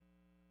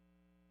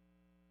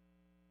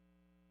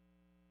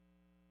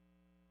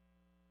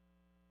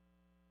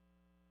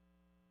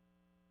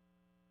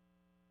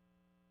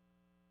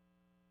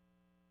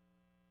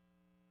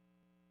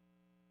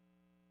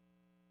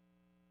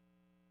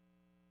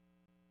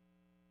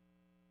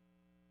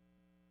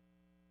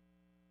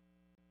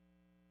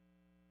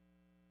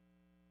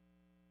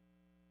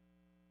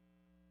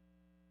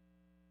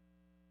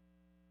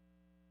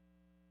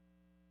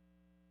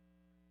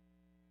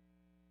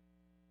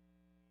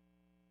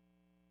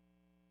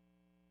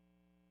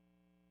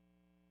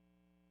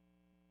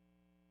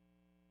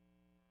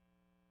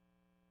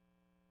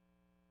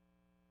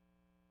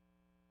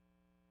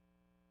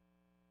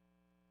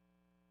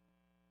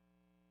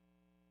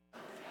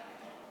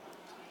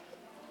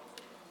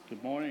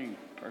Good morning,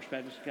 First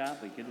Baptist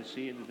Godly. Good to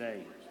see you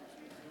today.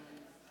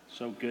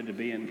 So good to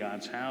be in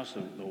God's house.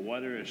 The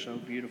weather is so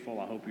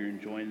beautiful. I hope you're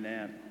enjoying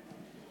that.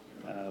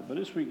 But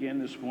as we begin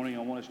this morning,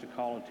 I want us to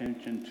call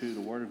attention to the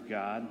Word of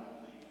God.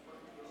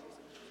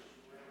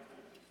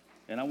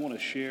 And I want to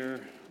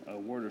share a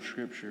word of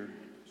Scripture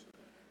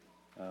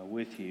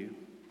with you.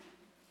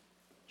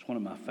 It's one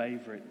of my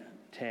favorite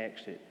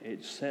texts.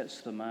 It sets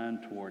the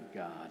mind toward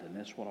God, and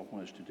that's what I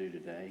want us to do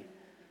today.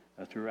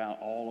 Throughout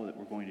all that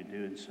we're going to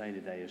do and say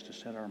today is to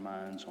set our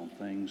minds on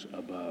things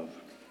above.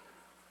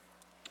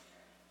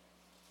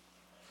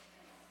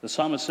 The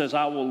psalmist says,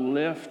 I will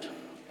lift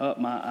up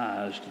my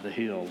eyes to the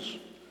hills,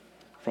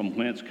 from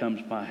whence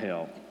comes my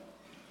help.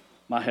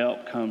 My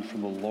help comes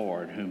from the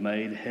Lord, who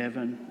made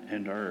heaven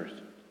and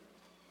earth.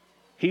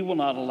 He will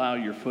not allow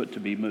your foot to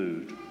be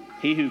moved.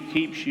 He who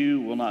keeps you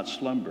will not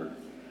slumber.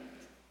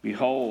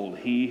 Behold,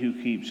 he who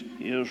keeps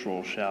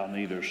Israel shall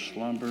neither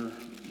slumber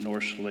nor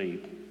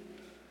sleep.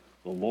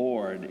 The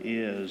Lord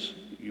is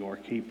your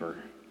keeper.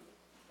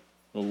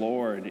 The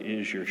Lord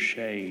is your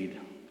shade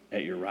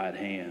at your right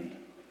hand.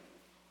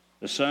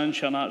 The sun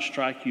shall not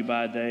strike you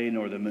by day,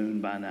 nor the moon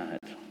by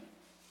night.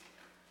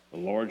 The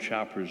Lord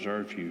shall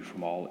preserve you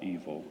from all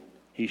evil.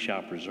 He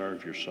shall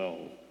preserve your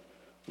soul.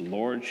 The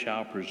Lord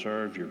shall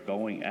preserve your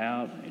going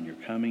out and your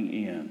coming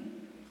in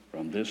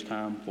from this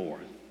time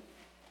forth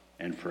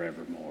and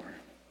forevermore.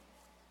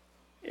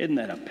 Isn't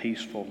that a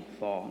peaceful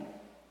thought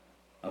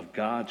of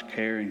God's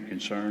care and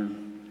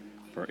concern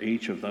for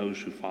each of those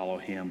who follow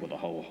him with a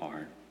whole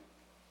heart?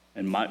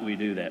 And might we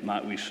do that?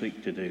 Might we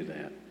seek to do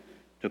that?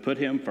 To put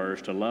him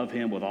first, to love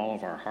him with all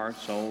of our heart,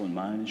 soul, and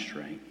mind and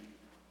strength,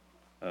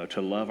 to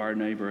love our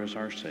neighbor as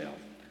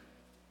ourselves,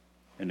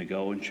 and to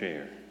go and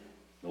share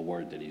the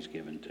word that he's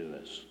given to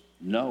us,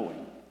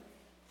 knowing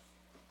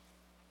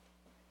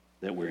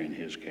that we're in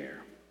his care.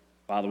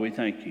 Father, we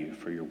thank you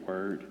for your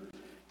word.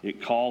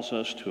 It calls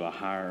us to a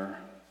higher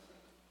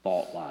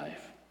thought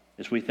life.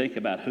 As we think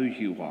about who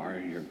you are,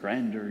 your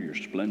grandeur, your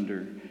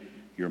splendor,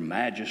 your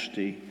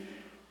majesty,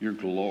 your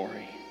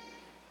glory,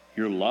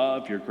 your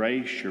love, your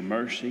grace, your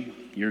mercy,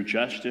 your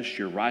justice,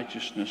 your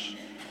righteousness,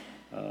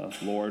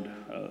 Lord,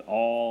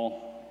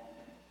 all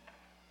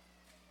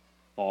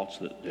thoughts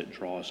that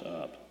draw us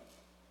up.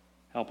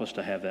 Help us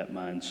to have that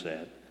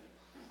mindset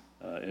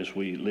as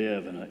we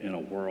live in a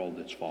world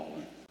that's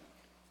fallen.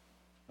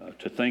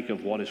 To think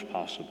of what is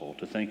possible,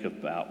 to think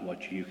about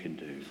what you can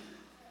do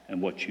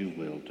and what you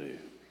will do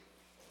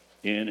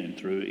in and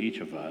through each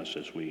of us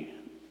as we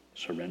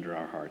surrender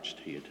our hearts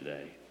to you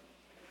today.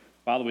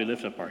 Father, we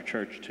lift up our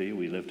church to you.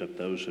 We lift up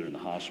those that are in the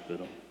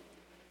hospital.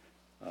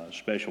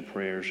 Special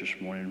prayers this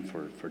morning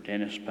for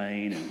Dennis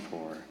Payne and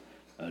for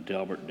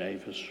Delbert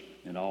Davis,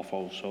 and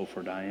also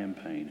for Diane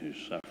Payne, who's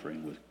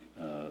suffering with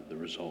the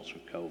results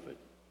of COVID,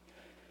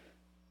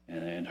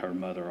 and her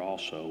mother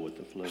also with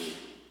the flu.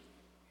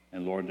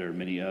 And Lord, there are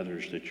many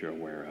others that you're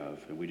aware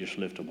of, and we just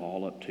lift them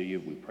all up to you.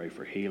 We pray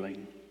for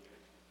healing.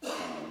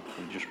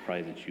 We just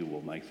pray that you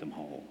will make them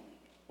whole.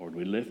 Lord,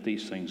 we lift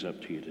these things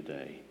up to you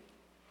today.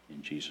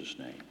 In Jesus'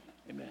 name,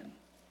 amen.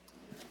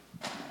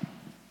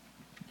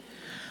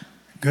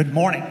 Good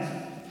morning.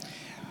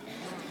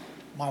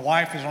 My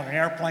wife is on an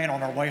airplane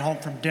on her way home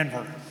from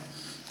Denver.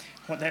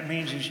 What that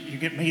means is you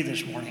get me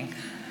this morning.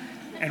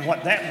 And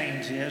what that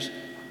means is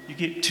you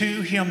get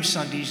 2 hymn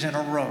Sundays in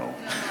a row.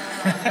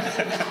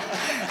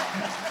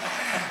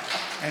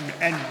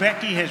 And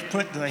Becky has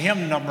put the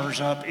hymn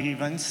numbers up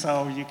even,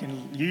 so you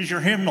can use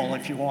your hymnal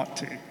if you want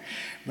to.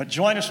 But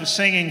join us with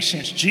singing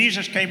Since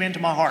Jesus Came Into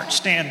My Heart.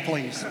 Stand,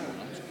 please.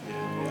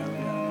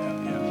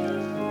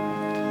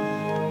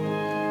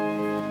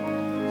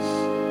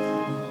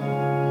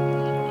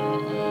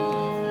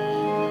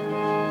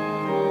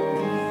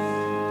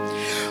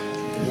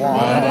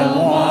 What a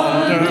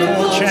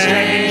wonderful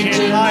change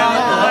in my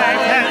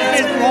life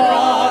has been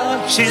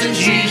wrought since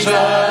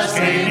Jesus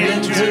came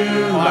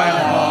into my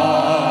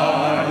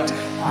heart.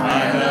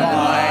 I'm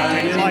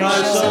abiding in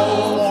my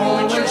soul, for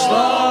which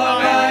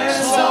long I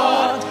have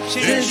sought,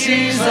 since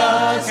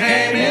Jesus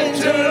came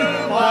into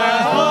my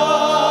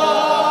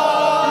heart.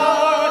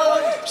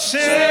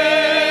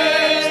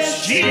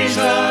 Since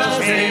Jesus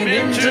came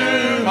into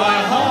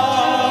my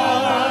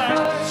heart.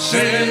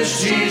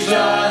 Since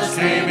Jesus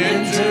came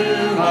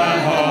into my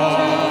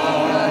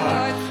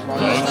heart.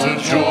 But the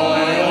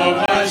joy of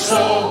my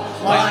soul,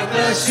 like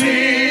the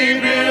sea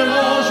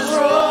billows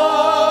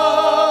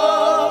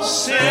roll.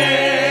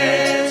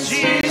 Since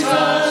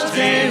Jesus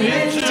came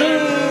into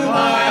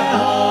my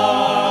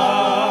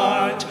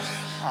heart,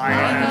 I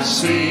have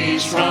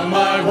ceased from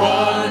my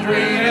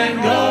wandering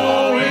and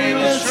going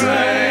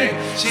astray.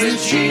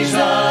 Since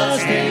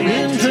Jesus came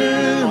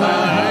into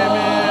my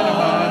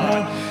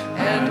heart,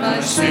 and my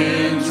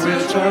sins,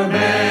 which are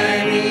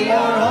many,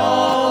 are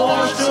all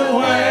washed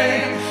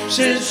away.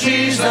 Since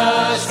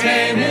Jesus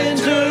came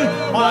into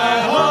my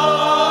heart.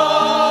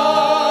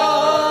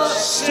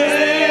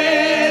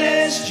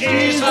 Since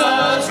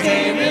Jesus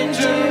came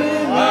into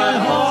my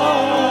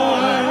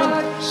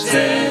heart.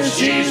 Since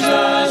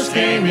Jesus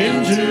came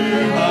into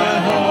my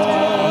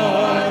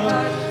heart.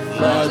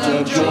 Floods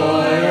of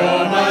joy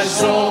o'er my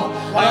soul,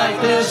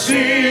 like the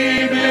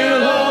sea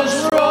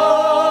billows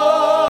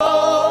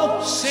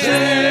roll.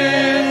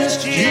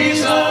 Since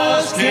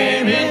Jesus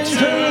came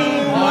into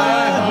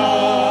my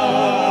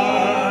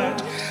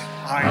heart,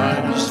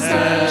 I'm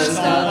possessed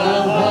of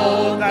a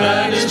hope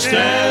that is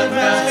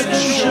steadfast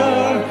and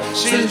sure.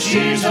 Since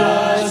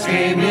Jesus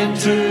came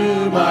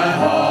into my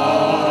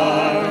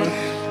heart,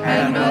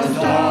 and those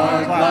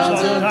dark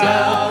clouds of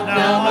doubt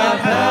now my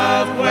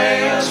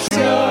pathway obscure.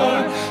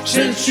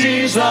 Since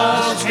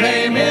Jesus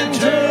came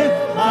into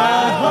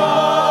my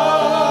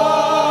heart,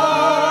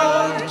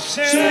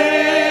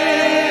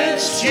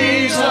 since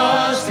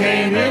Jesus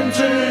came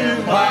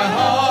into my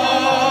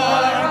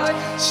heart,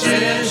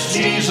 since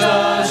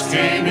Jesus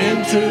came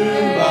into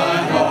my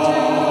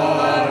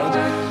heart,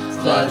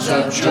 floods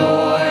of joy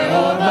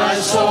o'er my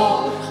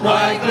soul,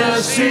 like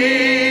the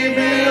sea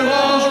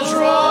billows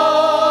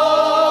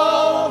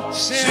roll.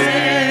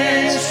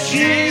 Since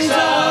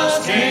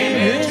Jesus came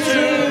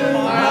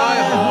into my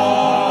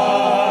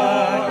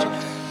heart,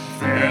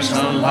 there's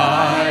a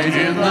light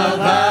in the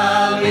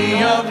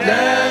valley of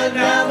death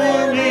now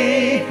for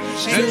me.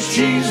 Since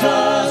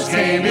Jesus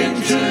came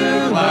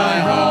into my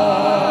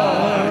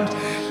heart,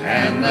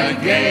 and the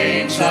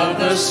gates of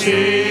the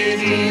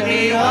city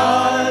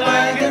beyond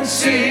I can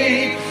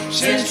see.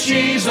 Since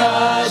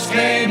Jesus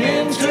came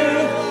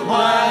into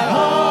my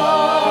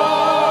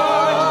heart,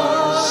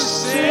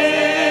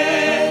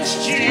 since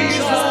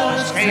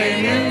Jesus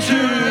came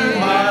into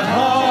my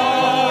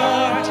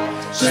heart,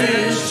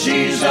 since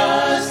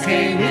Jesus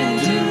came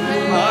into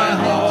my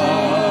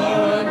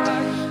heart,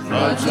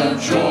 floods of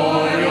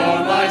joy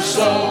o'er my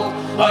soul,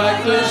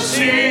 like the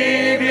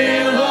sea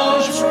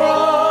billows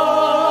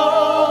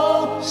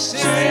roll.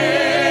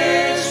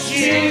 Since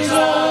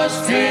Jesus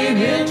came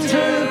into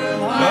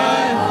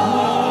my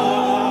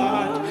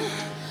heart,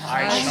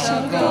 I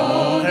shall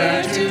go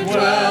there to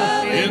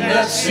dwell in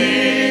that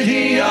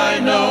city I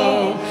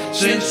know.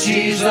 Since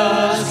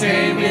Jesus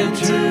came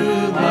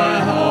into my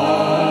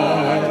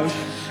heart,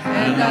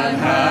 and I'm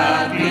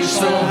happy,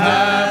 so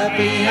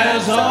happy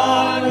as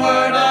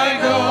onward I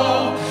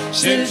go.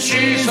 Since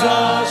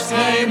Jesus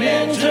came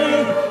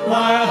into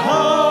my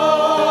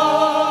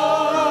heart,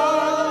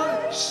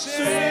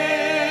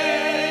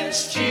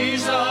 since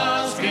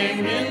Jesus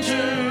came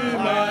into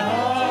my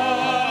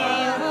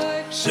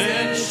heart,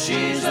 since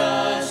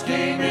Jesus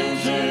came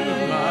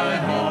into my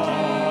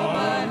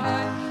heart,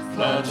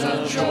 floods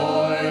of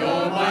joy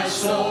o'er my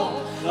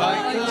soul,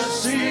 like the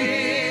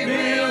sea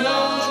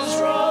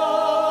billows roll.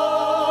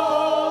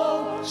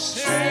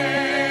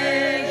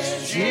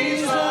 Since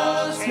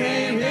Jesus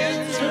came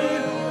into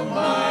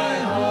my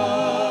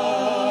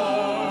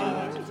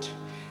heart.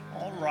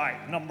 All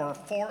right, number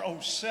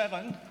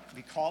 407,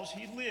 Because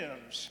He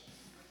Lives.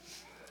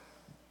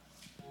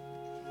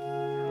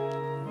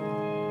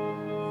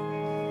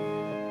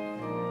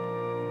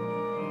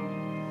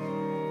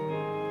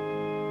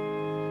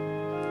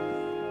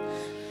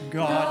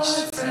 God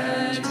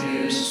sent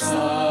His Son,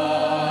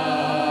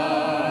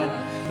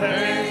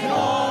 they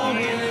call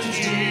Him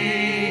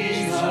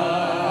Jesus.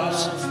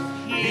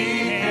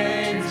 He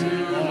came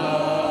to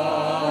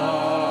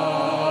love,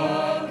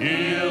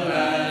 heal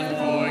and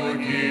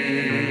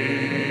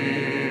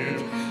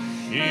forgive.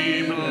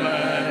 He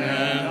bled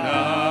and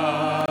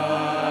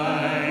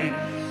died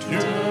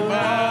to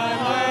buy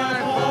my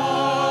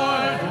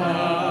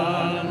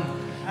pardon,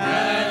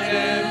 and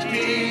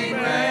empty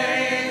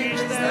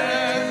graves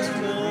that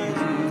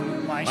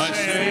my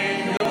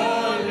Savior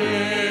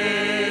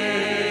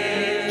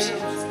lives.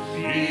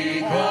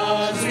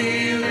 Because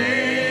He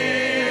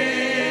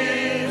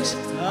lives,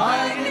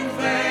 I can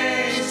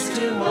face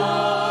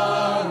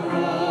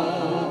tomorrow.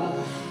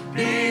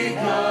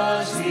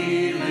 Because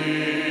He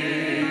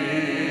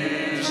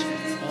lives,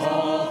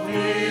 all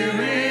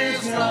fear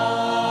is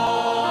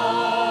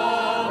gone.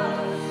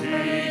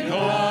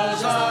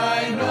 Because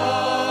I know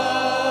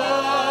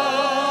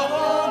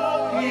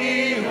He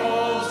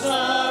holds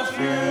the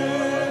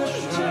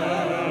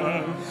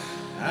future,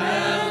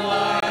 and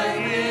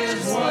life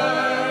is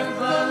worth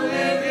the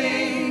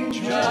living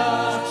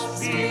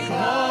just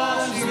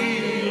because He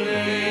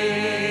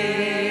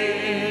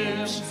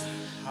lives.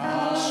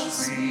 How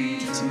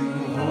sweet to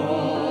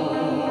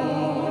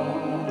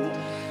hold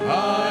a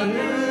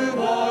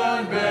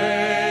newborn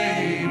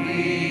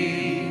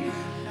baby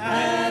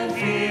and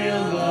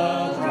feel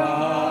the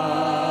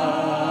pride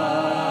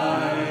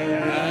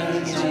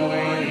and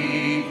joy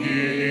He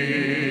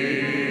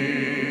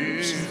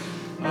gives.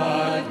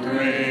 But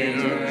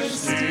greater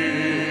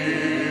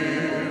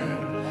still,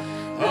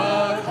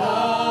 a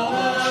calm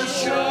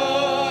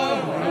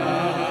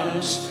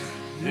assurance,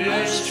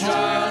 this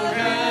child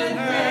can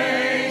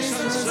face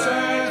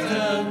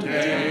uncertain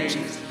days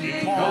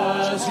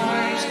because He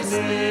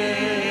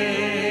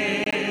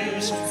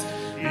lives.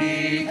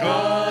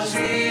 Because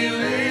He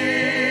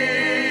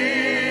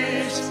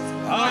lives,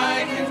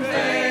 I can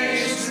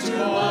face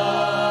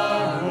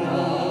tomorrow.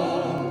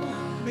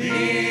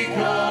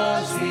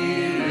 Because He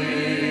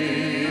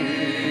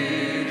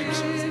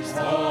lives,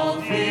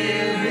 all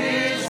fear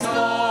is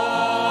gone.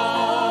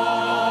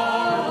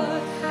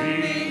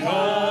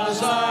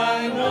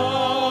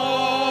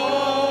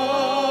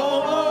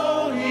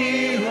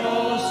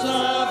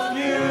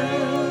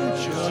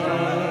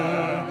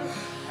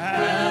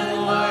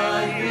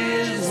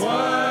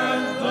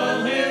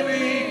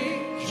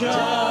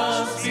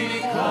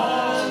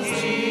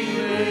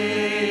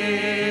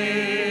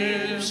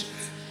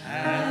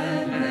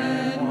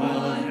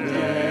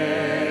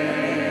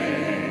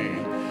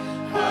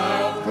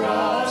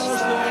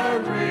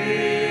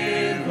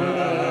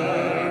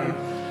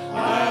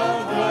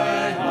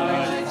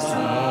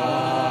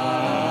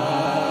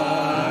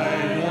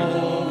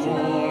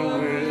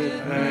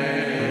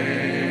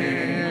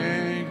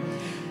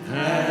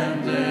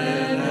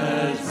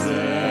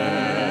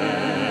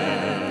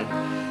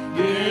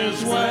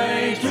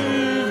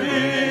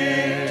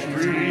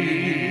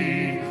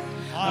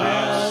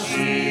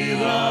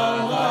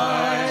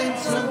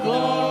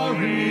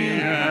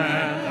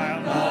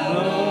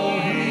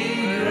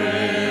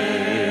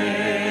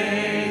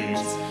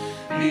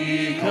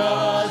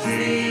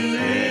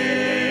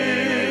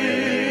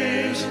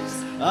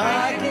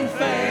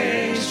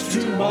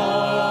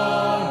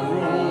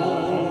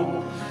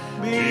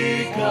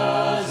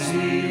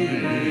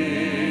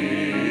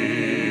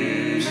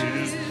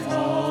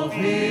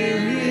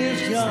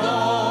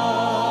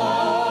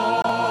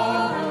 Lord,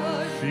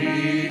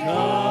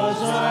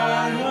 because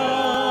I know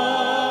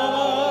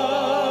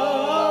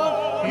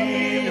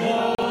He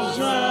holds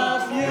the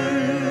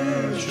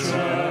future,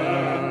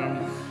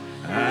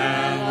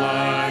 and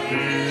like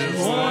His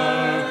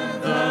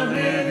word, the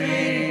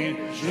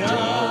living,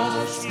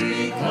 just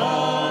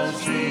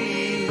because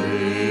He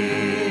lives.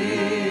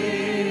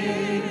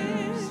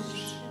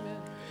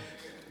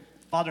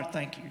 Father,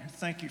 thank you.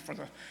 Thank you for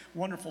the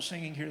wonderful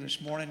singing here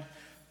this morning.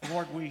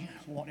 Lord, we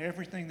want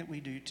everything that we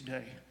do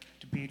today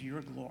to be to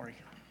your glory.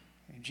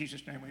 In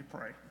Jesus' name we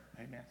pray.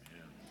 Amen.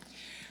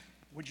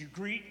 Would you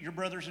greet your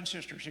brothers and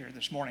sisters here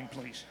this morning,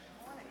 please?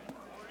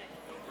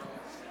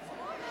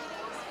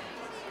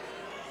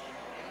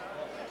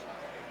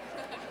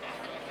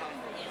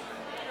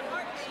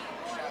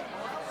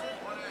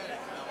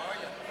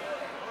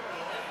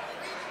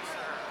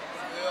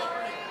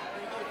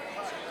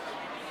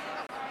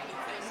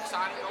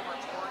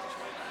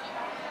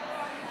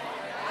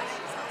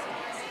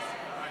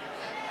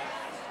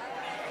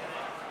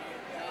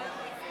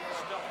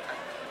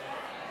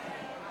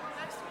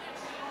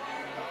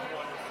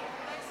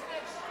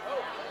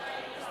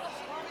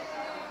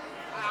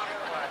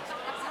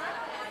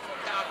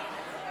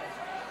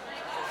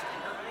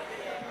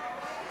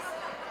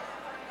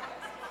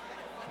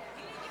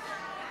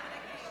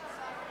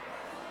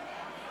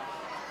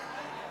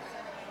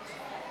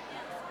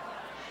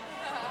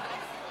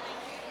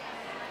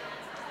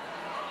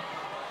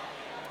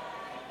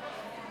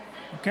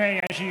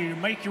 Okay, as you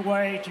make your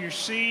way to your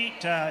seat,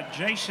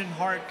 Jason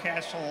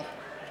Hardcastle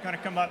is going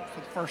to come up for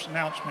the first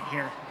announcement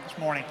here this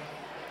morning.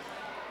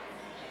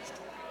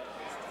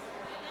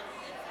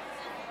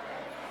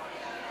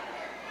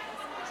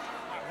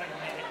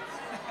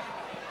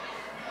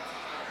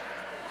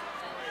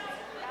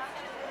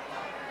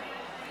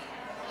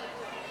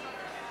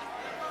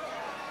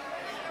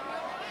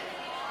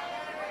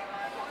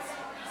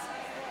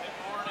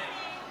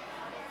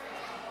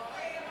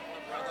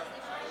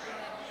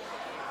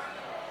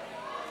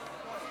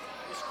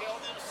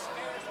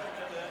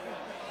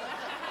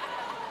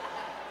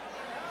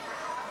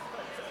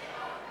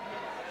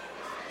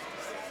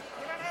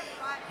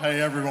 Hey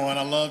everyone,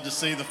 I love to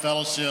see the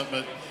fellowship,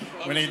 but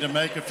we need to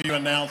make a few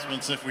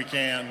announcements if we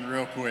can,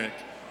 real quick.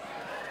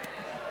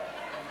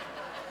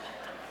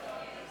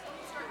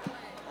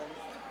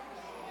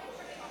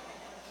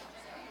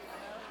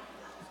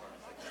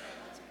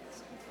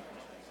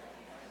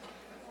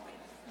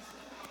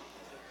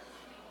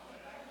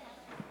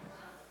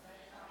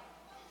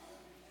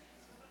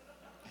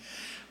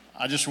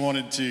 I just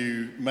wanted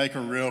to make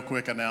a real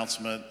quick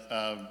announcement.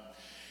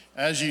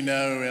 As you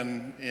know,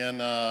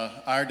 in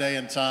our day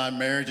and time,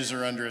 marriages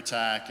are under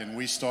attack, and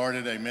we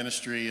started a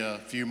ministry a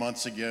few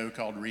months ago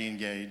called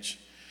Reengage.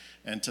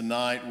 And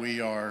tonight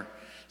we are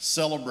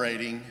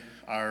celebrating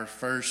our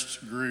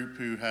first group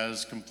who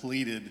has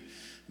completed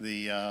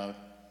the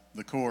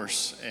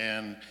course.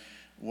 And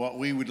what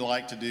we would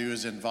like to do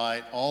is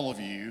invite all of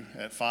you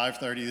at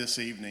 5:30 this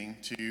evening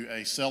to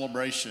a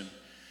celebration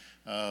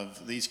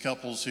of these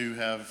couples who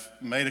have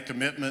made a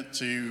commitment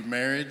to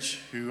marriage,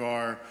 who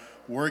are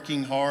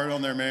working hard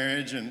on their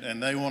marriage,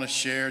 and they want to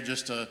share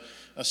just a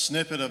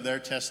snippet of their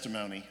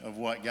testimony of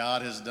what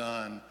God has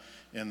done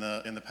in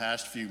the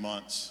past few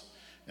months.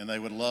 And they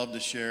would love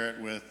to share it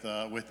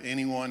with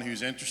anyone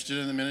who's interested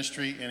in the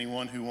ministry,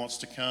 anyone who wants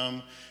to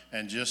come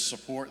and just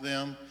support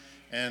them.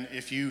 And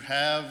if you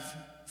have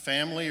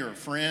family or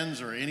friends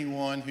or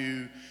anyone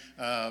who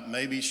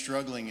may be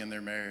struggling in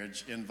their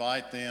marriage,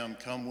 invite them,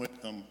 come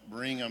with them,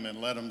 bring them,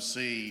 and let them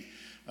see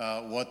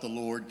what the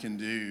Lord can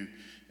do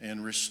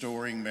in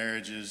restoring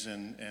marriages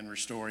and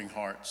restoring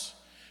hearts.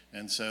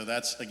 And so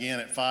that's,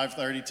 again, at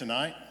 5:30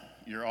 tonight.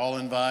 You're all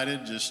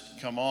invited. Just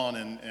come on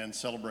and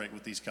celebrate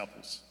with these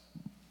couples.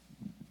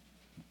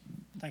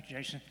 Thank you,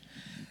 Jason.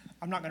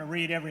 I'm not going to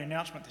read every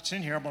announcement that's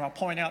in here, but I'll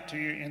point out to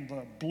you in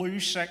the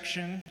blue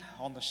section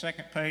on the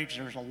second page,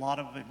 there's a lot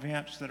of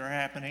events that are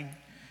happening.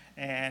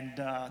 And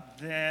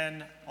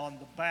then on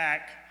the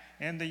back,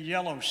 in the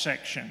yellow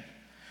section,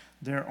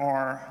 there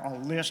are a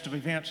list of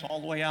events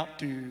all the way out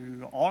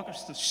to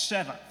August the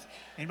 7th.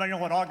 Anybody know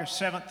what August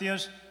 7th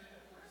is?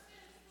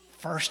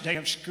 First day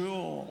of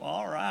school.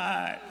 All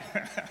right.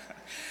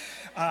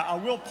 I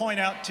will point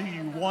out to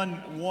you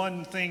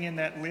one thing in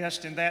that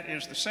list, and that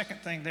is the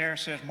second thing there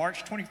says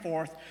March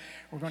 24th,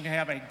 we're going to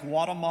have a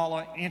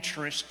Guatemala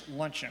interest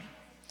luncheon.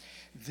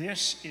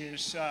 This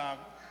is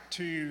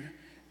to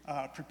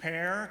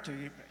prepare,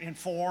 to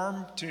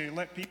inform, to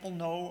let people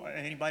know,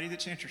 anybody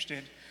that's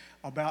interested,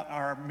 about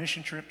our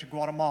mission trip to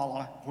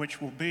Guatemala,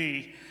 which will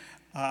be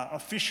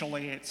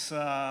officially, it's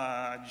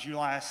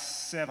July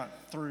 7th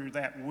through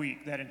that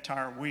week, that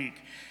entire week.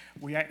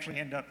 We actually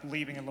end up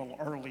leaving a little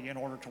early in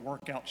order to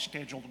work out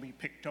schedule to be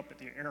picked up at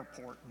the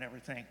airport and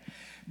everything.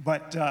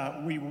 But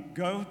we will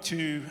go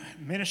to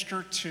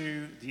minister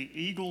to the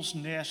Eagle's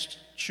Nest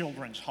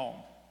Children's Home.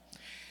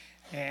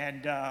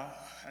 And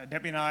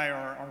Debbie and I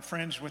are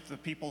friends with the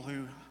people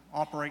who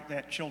operate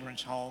that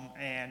children's home,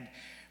 and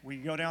We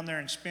go down there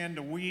and spend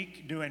a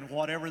week doing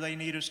whatever they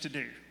need us to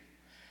do.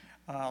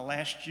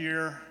 Last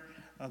year,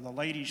 the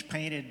ladies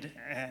painted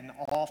an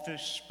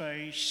office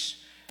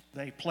space.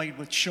 They played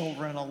with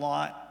children a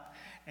lot.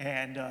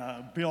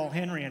 And Bill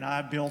Henry and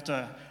I built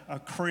a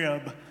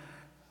crib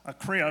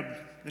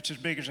that's as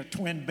big as a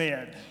twin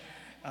bed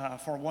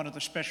for one of the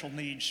special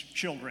needs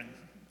children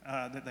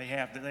that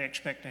they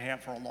expect to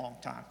have for a long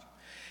time.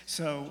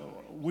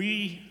 So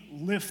we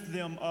lift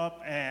them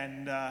up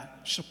and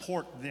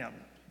support them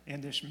in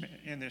this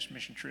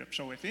mission trip.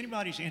 So if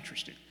anybody's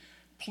interested,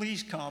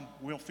 please come.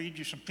 We'll feed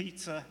you some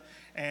pizza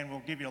and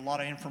we'll give you a lot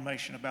of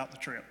information about the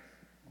trip.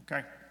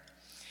 Okay?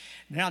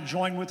 Now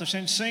join with us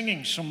in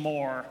singing some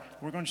more.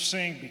 We're going to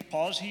sing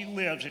Because He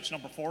Lives. It's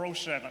number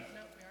 407. Nope, we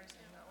already sang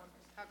that one.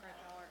 How great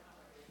thou art.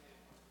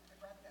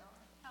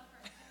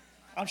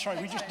 I'm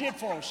sorry, we just did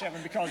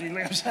 407 Because He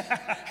Lives.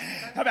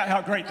 How about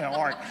How Great Thou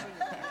Art?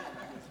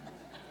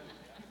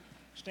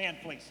 Stand,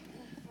 please.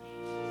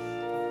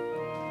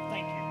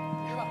 Thank you.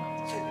 You're welcome.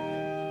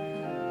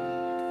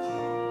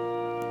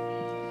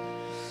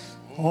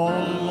 Oh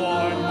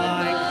Lord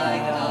my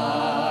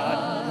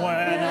God,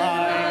 when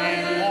I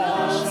in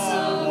loss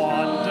of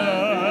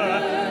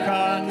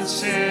wonder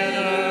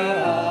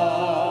consider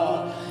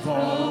all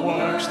the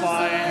works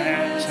thy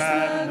hands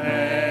have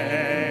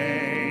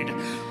made,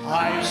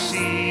 I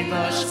see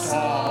the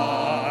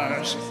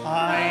stars,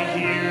 I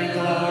hear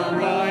the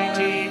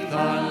mighty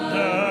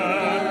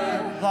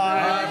thunder,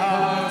 thy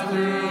power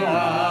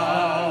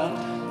throughout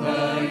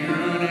the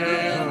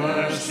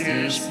universe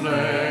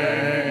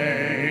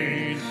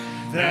displayed.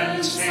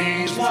 Then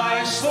sings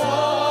my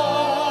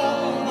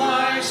soul,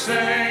 my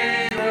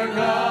Savior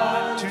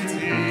God, to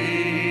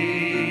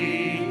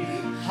thee.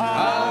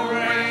 How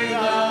great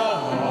thou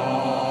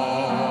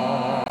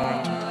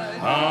art,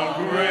 how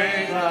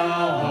great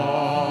thou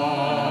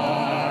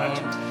art.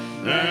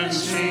 Then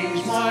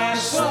sings my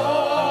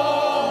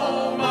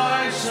soul,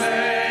 my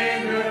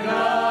Savior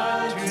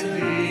God, to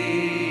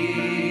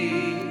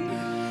thee.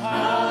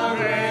 How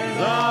great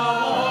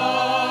thou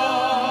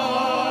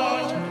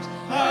art,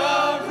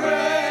 how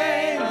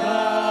great thou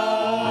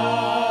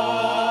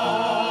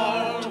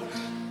art.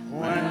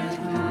 When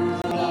through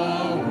the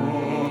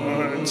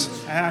woods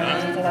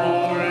and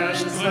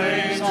forest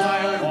glades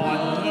I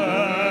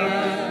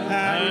wander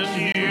and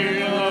hear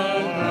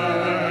the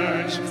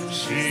birds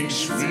sing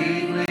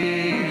sweetly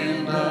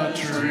in the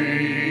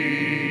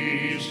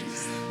trees,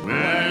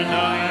 when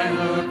I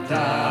look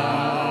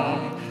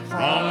down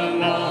from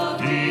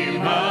lofty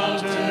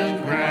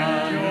mountain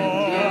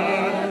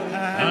grandeur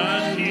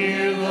and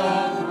hear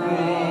the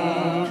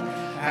brook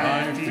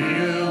and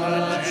feel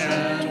the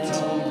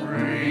gentle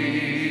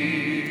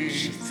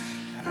breeze,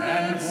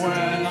 and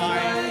when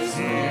I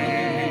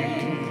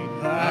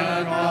think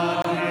that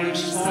God His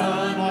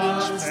Son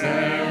was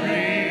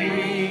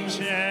bearing,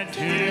 sent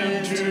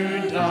Him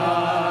to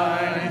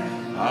die,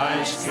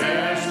 I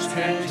scarce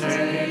can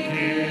take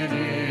it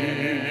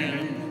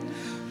in,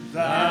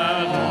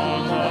 that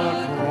on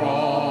the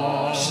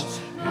cross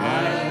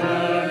and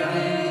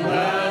burden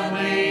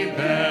gladly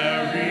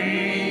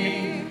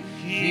bearing,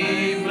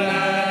 He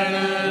bled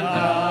and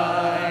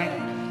died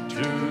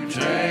to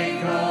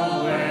take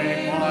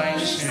away my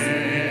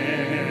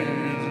sin.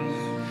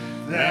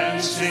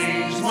 Then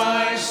sings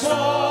my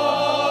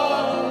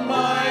soul,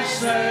 my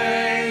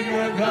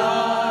Savior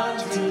God,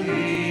 to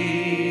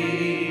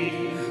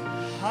thee.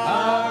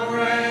 How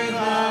great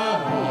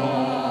thou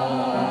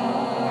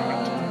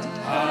art,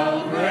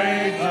 how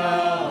great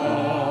thou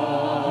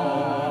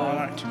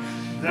art.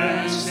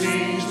 Then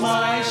sings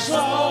my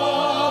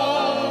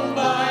soul,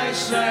 my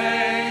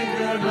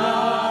Savior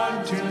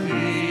God, to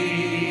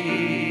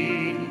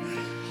thee.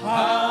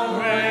 How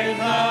great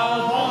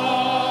thou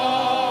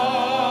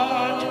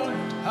art,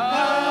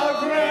 how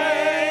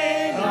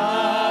great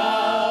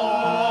thou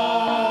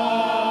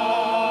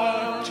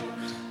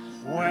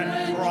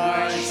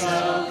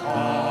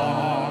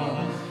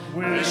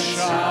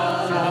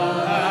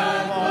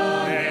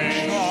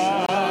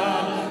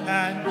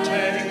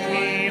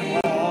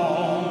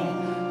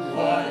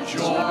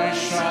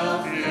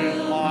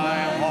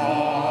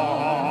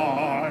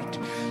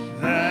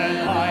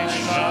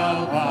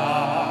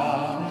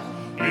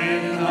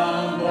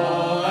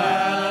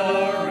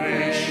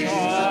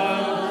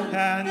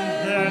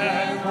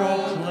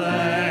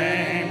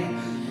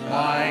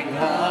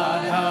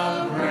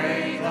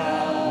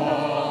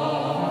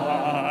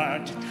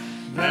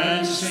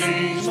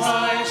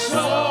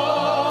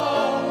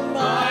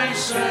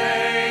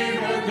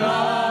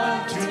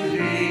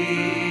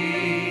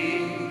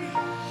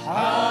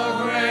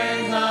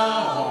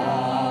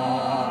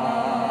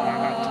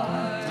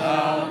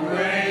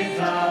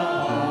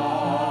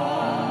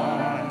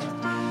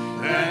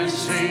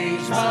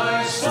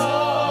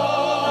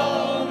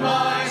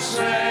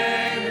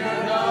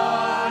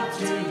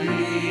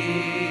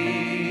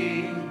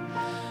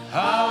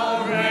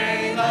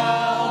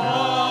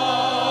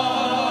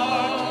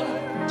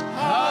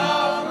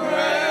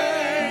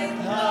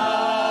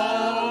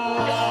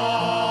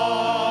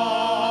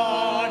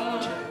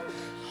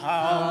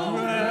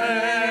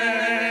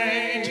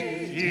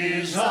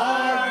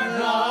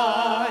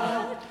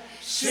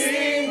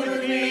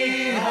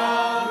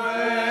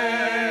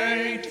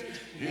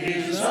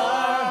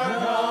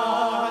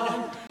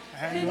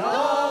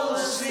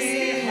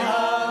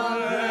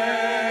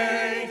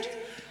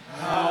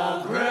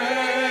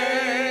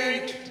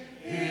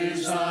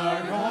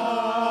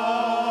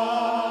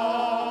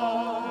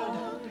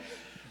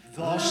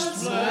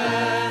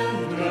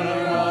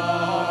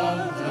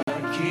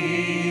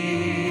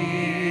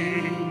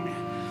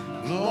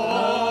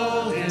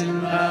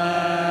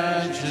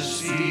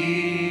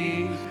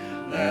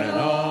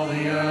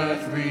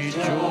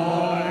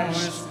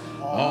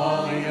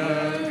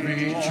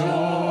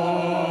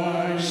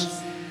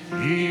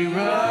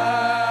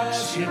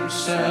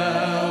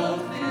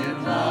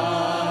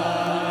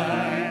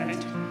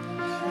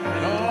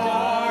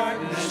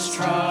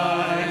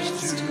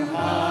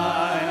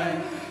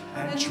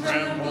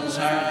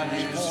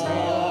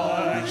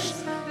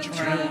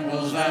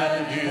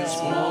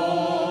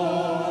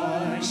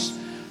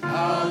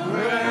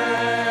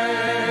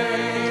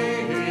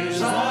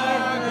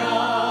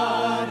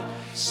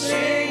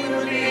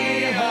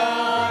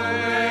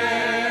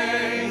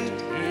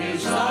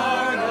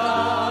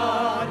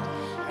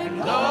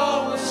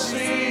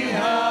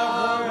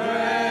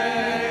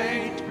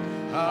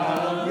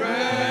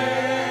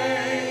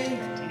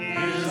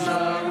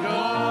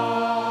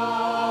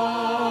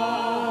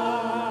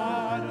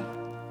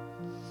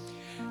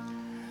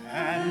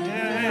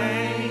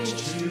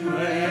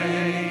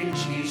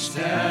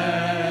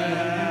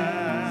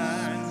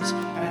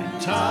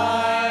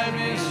time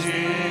is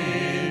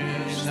in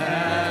his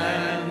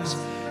hands,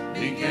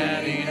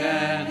 beginning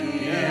and the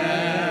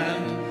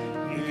end,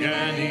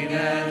 beginning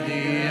and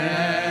the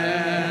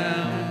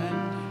end.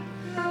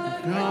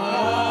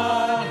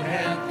 God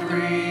and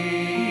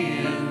three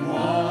in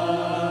one.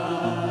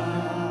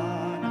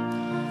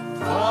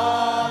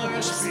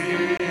 Father,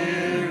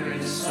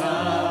 Spirit,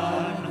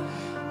 Son,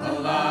 the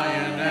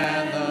Lion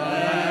and the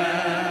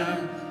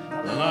Lamb,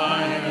 the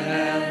Lion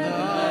and the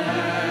Lamb.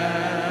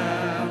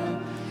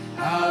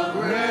 How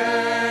great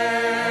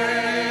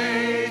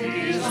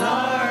is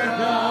our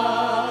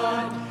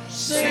God!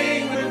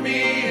 Sing with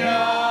me,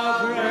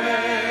 how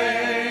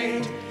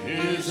great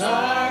is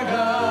our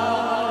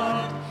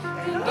God!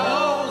 And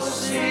all will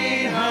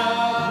see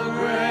how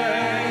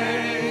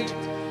great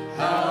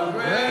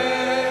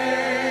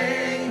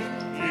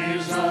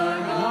is our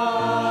God.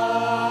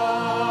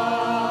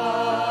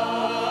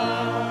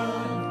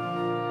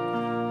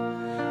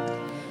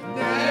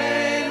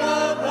 Name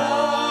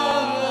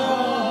above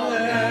all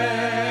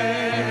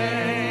names,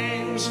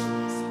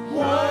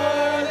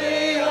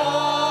 worthy of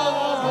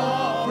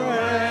all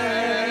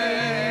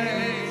praise.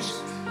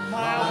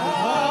 My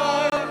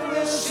heart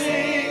will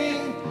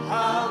sing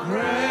how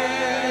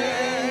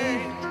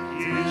great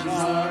is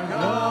our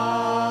God.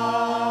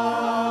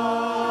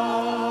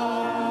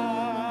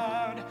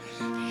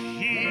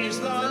 He's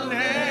the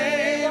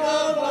name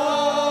above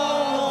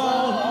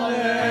all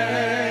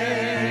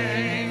names,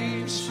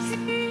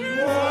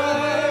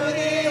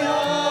 worthy of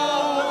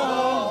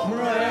all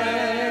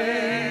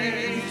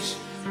praise.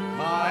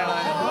 My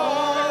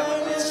heart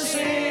will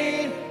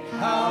sing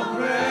how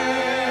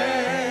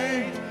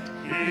great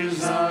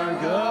is our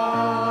God.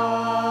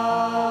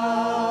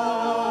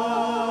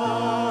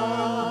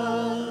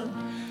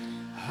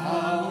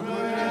 How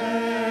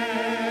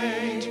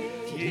great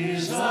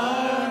is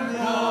our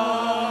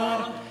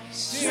God.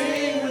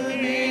 Sing with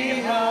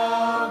me,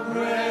 how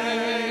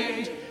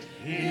great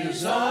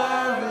is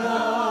our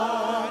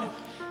God.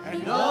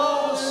 And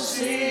all will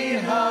see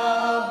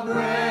how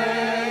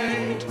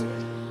great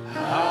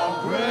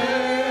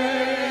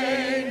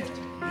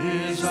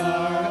is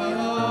our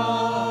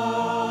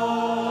God.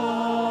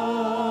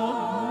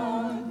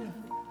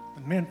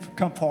 The men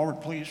come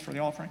forward, please, for the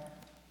offering.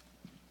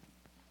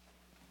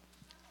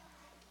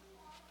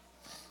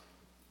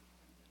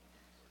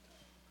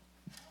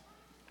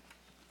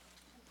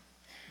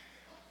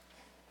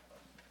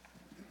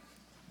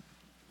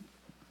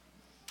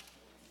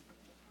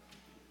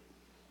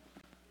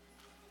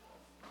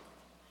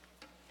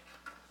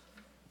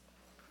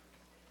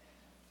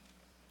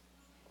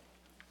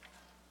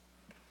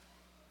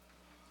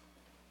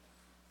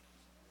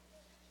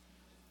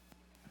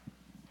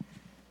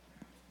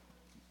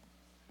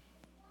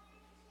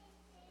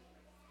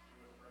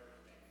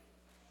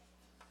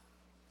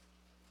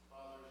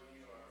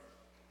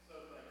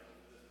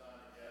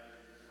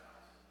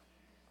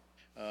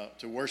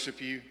 To worship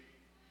you,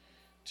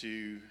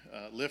 to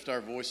lift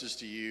our voices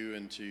to you,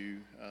 and to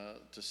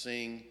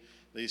sing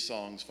these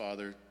songs,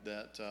 Father,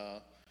 that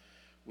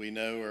we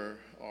know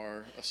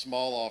are a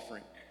small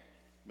offering.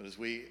 But as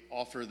we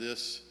offer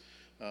this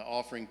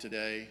offering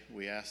today,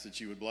 we ask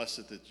that you would bless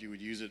it, that you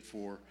would use it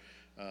for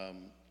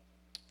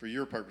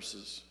your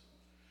purposes.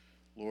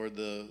 Lord,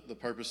 the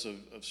purpose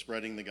of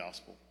spreading the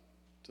gospel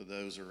to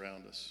those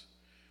around us.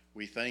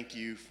 We thank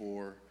you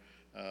for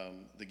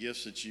the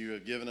gifts that you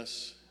have given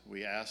us.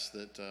 We ask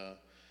that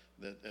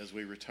as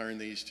we return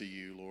these to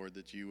you, Lord,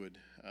 that you would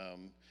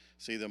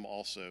see them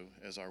also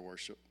as our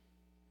worship.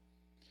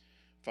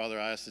 Father,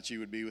 I ask that you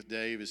would be with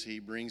Dave as he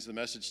brings the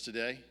message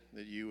today,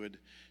 that you would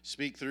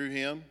speak through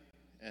him,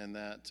 and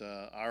that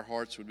our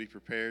hearts would be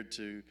prepared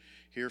to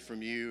hear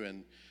from you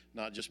and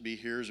not just be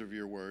hearers of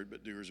your word,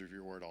 but doers of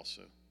your word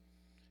also.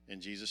 In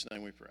Jesus'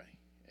 name we pray.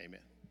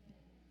 Amen.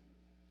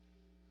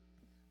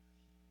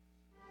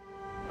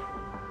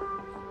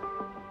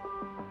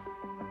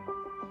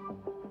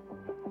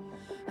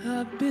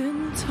 I've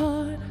been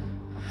taught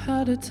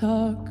how to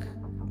talk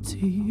to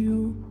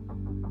you.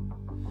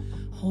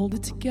 Hold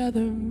it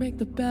together, make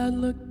the bad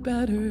look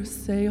better.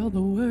 Say all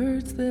the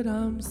words that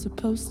I'm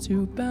supposed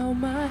to. Bow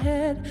my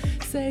head,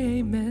 say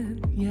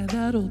amen, yeah,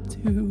 that'll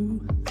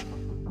do.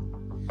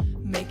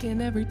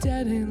 Making every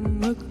dead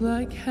end look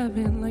like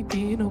heaven. Like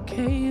being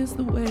okay is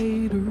the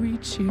way to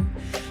reach you.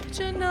 But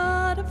you're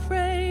not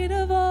afraid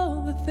of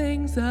all the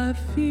things I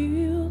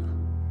feel.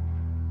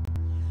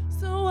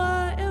 So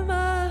why am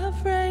I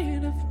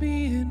afraid of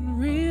being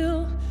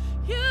real?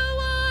 You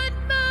want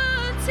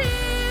my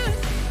tears,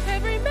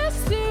 every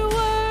messy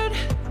word,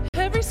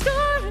 every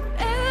scar and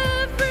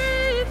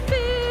every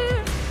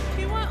fear.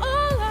 You want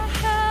all I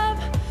have,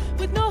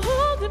 with no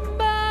holding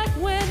back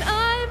when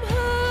I'm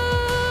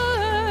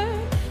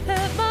hurt.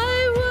 At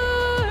my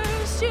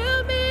worst,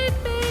 you meet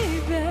me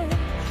there,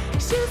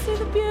 'cause you see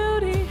the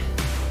beauty,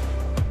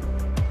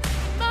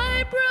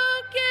 my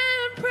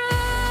broken prayers,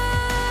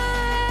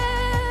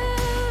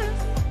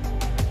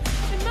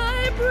 and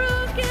my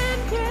broken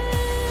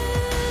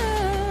grace.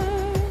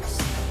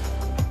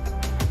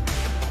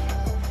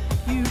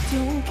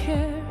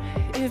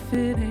 if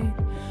it ain't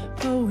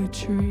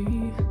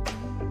poetry.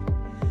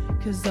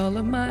 'Cause all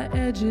of my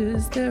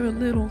edges, they're a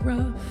little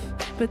rough,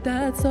 but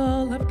that's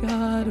all I've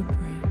gotta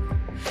bring.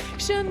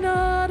 'Cause you're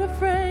not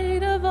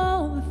afraid of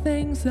all the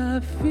things I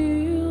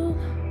feel.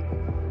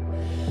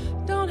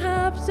 Don't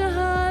have to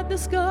hide the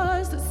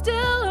scars that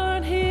still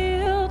aren't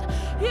healed.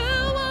 You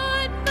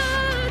want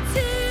my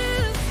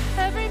tears,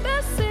 every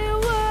messy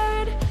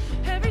word,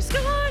 every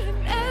scar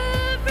and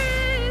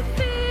every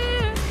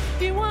fear.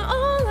 You want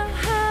all I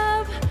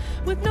have,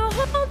 with no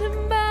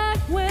holding back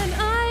when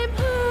I'm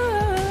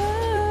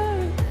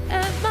hurt.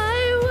 At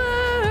my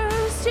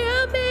worst,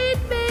 you meet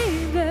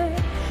me there.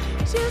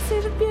 You see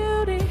the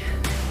beauty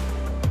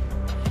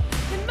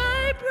in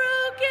my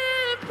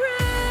broken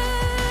prayers,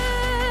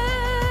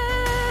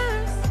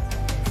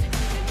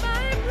 in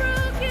my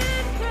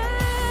broken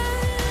prayers.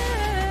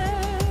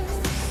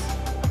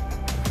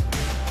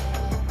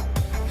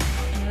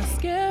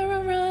 Mascara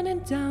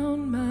running down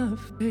my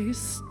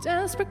face,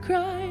 desperate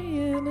cry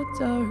in a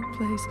dark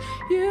place.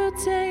 You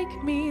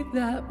take me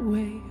that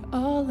way,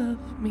 all of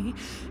me.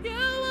 You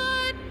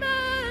want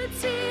my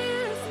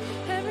tears,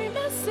 every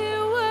messy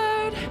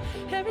word,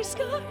 every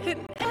scar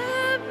and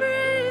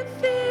every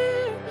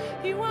fear.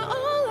 You are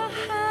all I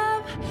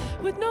have,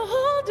 with no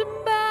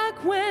holding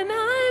back when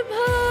I'm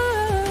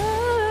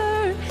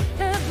hurt.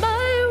 At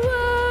my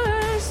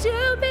worst,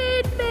 you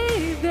meet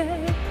me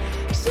there.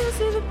 'Cause you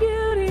see the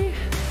beauty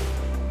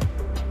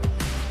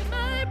in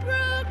my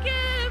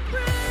broken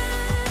prayers,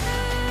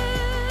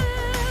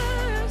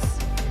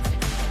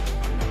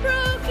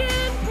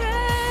 broken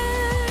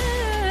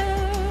prayers,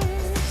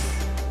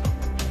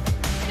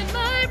 in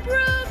my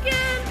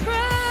broken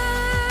prayers,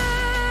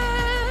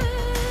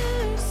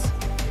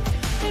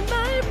 in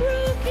my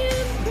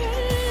broken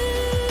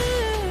prayers,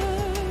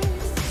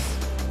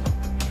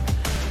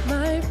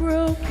 my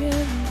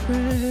broken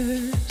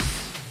prayers.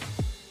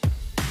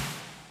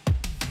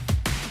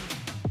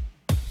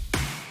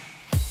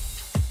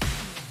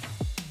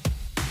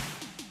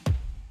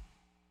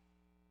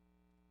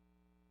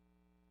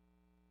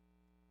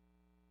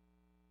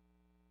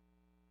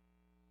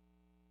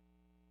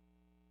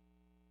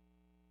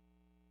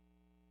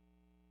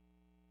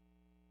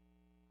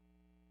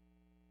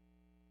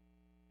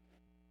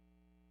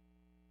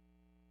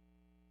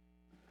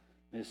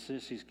 Miss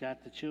Sissy's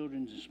got the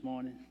children this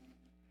morning.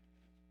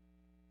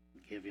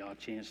 Give y'all a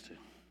chance to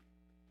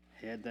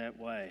head that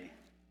way.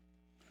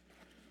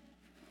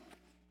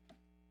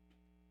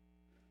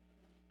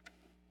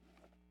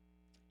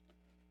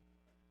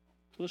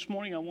 So this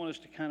morning I want us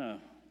to kind of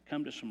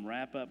come to some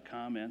wrap-up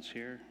comments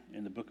here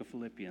in the book of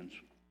Philippians.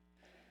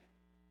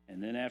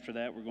 And then after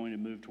that, we're going to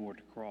move toward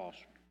the cross.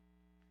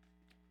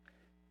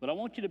 But I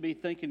want you to be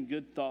thinking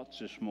good thoughts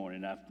this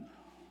morning. I've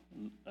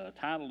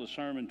titled the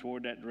sermon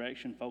toward that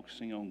direction,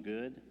 focusing on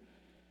good.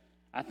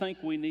 I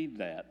think we need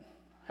that.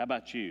 How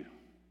about you?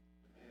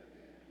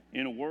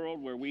 In a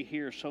world where we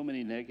hear so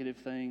many negative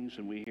things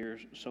and we hear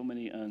so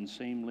many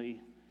unseemly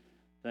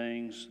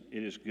things,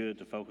 it is good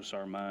to focus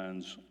our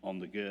minds on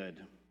the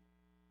good.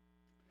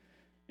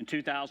 In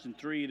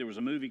 2003, there was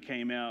a movie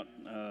came out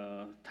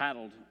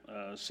titled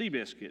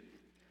Seabiscuit.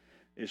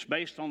 It's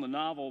based on the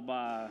novel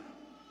by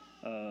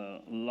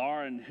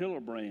Lauren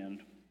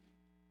Hillerbrand.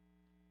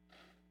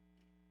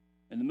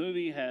 And the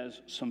movie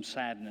has some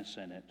sadness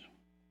in it.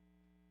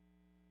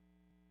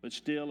 But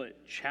still,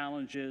 it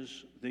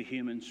challenges the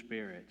human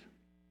spirit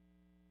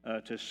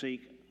to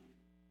seek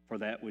for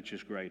that which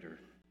is greater,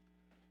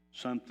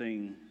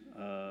 something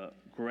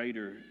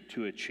greater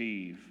to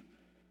achieve.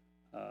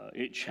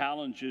 It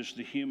challenges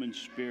the human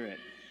spirit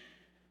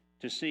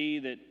to see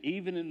that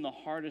even in the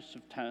hardest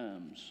of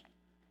times,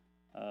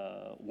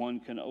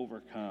 one can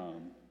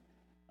overcome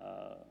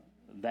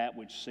that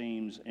which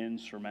seems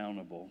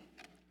insurmountable.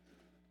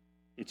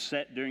 It's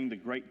set during the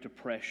Great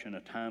Depression,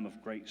 a time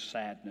of great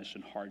sadness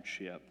and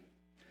hardship.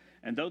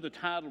 And though the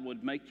title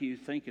would make you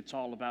think it's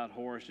all about a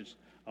horse,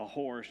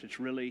 it's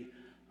really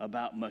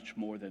about much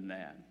more than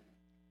that.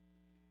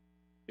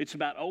 It's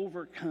about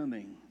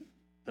overcoming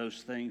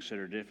those things that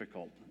are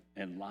difficult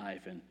in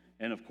life.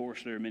 And of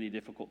course, there are many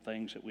difficult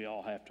things that we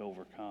all have to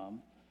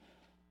overcome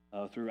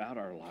throughout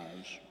our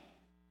lives.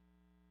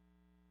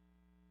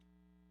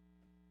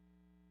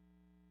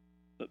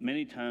 But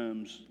many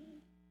times,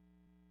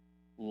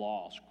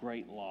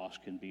 great loss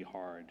can be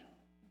hard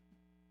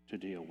to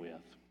deal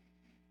with.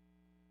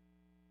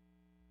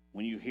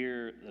 When you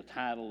hear the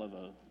title of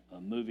a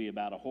movie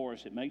about a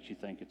horse, it makes you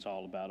think it's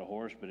all about a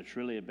horse, but it's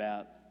really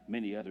about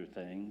many other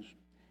things.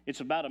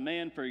 It's about a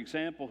man, for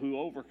example, who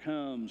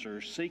overcomes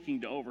or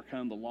seeking to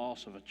overcome the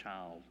loss of a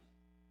child,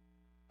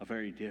 a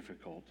very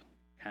difficult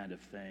kind of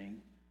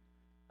thing.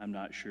 I'm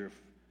not sure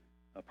if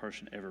a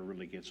person ever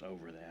really gets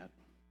over that.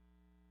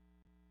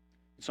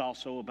 It's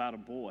also about a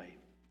boy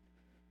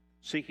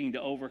seeking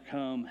to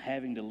overcome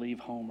having to leave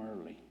home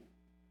early.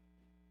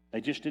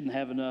 They just didn't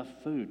have enough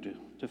food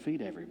to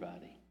feed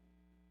everybody.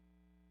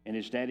 And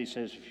his daddy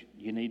says,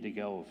 you need to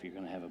go if you're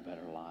going to have a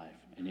better life,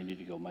 and you need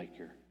to go make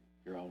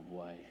your own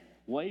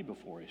way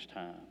before his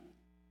time.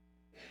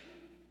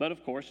 But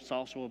of course, it's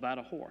also about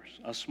a horse,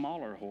 a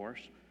smaller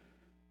horse,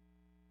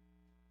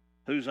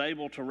 who's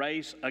able to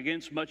race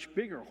against much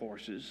bigger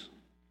horses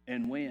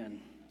and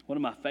win. One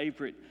of my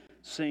favorite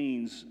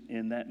scenes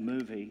in that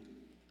movie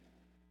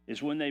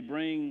is when they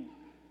bring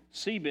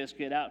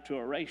Seabiscuit out to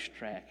a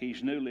racetrack.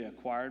 He's newly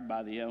acquired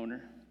by the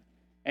owner,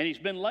 and he's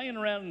been laying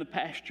around in the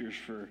pastures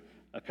for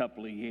a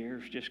couple of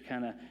years. Just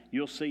kind of,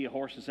 you'll see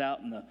horses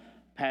out in the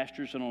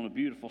pastures, and on a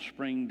beautiful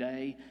spring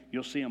day,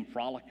 you'll see them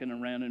frolicking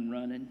around and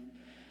running.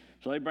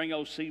 So they bring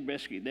old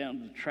Seabiscuit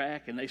down to the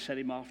track, and they set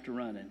him off to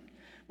running.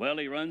 Well,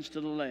 he runs to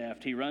the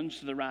left, he runs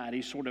to the right,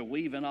 he's sort of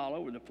weaving all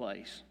over the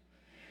place.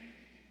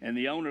 And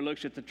the owner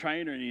looks at the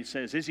trainer and he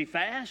says, "Is he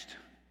fast?"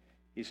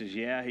 He says,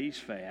 "Yeah, he's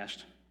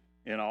fast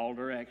in all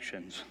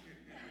directions."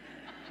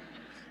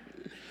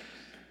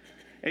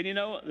 And you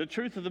know, the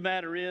truth of the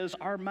matter is,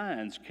 our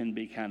minds can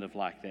be kind of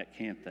like that,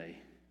 can't they?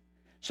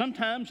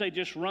 Sometimes they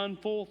just run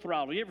full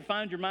throttle. You ever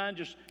find your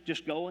mind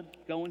just going,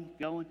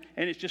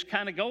 and it's just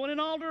kind of going in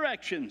all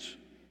directions?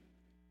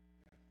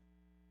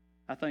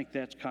 I think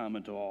that's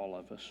common to all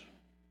of us.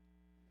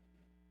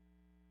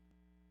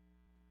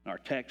 In our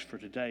text for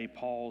today,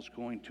 Paul's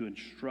going to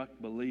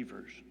instruct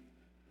believers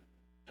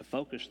to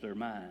focus their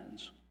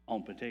minds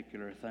on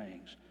particular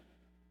things.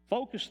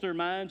 Focus their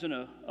minds in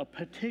a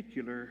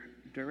particular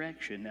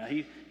direction. Now,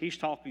 he's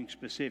talking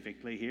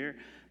specifically here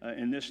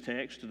in this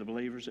text to the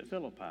believers at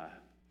Philippi.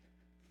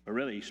 But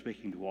really, he's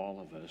speaking to all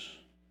of us,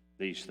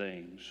 these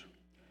things.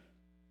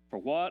 For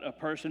what a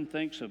person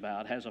thinks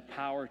about has a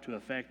power to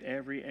affect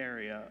every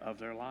area of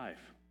their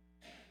life.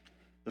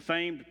 The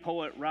famed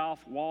poet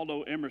Ralph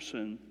Waldo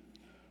Emerson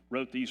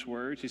wrote these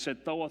words. He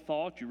said, "Sow a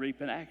thought, you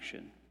reap an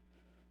action.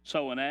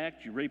 Sow an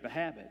act, you reap a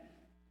habit.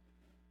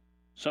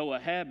 Sow a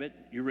habit,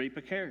 you reap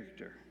a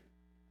character.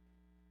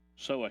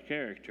 Sow a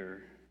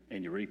character,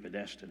 and you reap a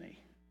destiny."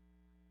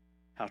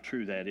 How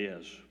true that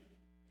is.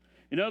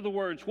 In other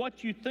words,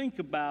 what you think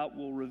about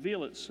will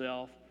reveal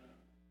itself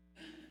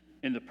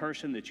in the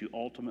person that you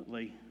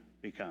ultimately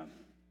become.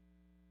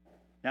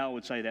 Now, I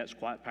would say that's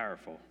quite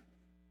powerful,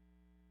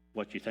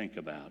 what you think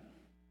about.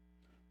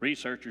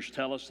 Researchers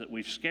tell us that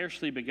we've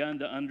scarcely begun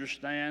to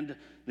understand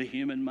the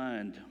human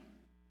mind.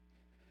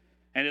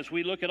 And as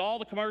we look at all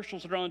the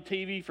commercials that are on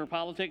TV for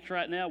politics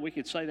right now, we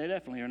could say they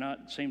definitely are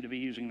not seem to be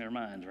using their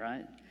minds,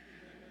 right?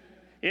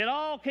 It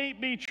all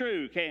can't be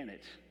true, can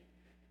it?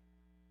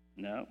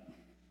 No.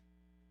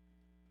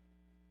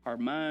 Our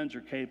minds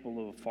are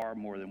capable of far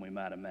more than we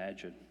might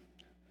imagine.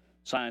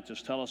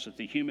 Scientists tell us that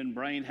the human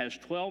brain has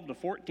 12 to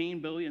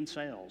 14 billion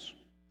cells.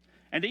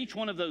 And each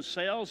one of those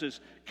cells is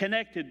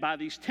connected by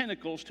these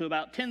tentacles to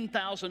about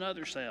 10,000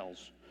 other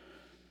cells.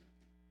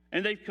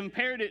 And they've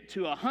compared it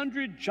to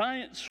 100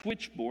 giant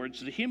switchboards,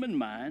 the human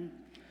mind,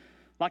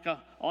 like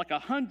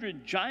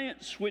 100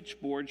 giant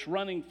switchboards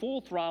running full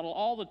throttle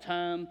all the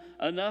time,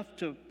 enough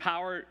to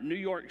power New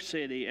York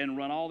City and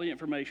run all the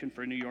information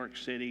for New York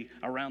City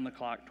around the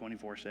clock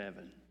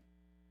 24/7.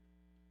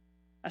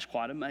 That's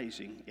quite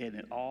amazing, isn't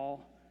it?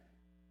 All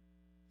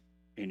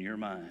in your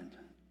mind,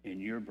 in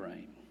your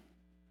brain.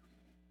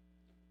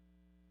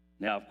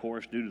 Now, of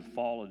course, due to the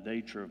fallen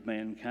nature of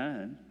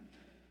mankind,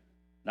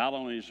 not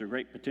only is there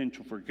great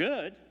potential for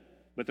good,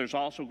 but there's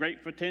also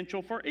great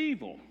potential for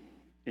evil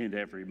in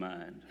every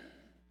mind.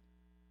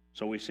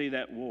 So we see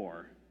that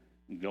war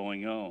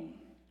going on.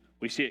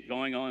 We see it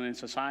going on in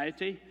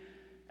society,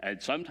 and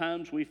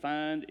sometimes we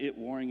find it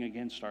warring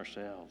against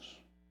ourselves,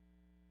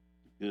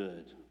 the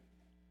good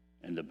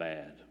and the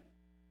bad.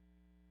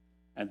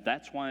 And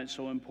that's why it's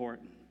so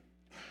important.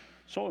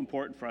 So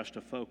important for us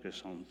to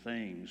focus on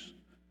things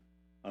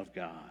of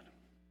God.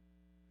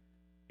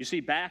 You see,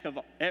 back of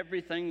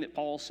everything that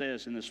Paul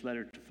says in this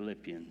letter to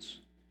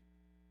Philippians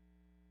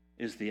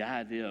is the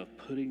idea of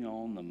putting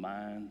on the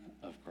mind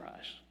of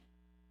Christ.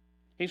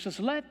 He says,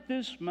 "Let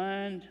this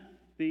mind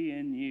be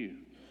in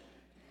you."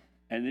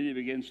 And then he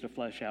begins to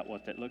flesh out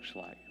what that looks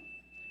like.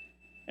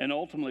 And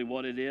ultimately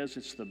what it is,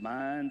 it's the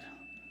mind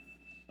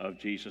of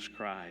Jesus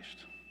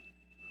Christ.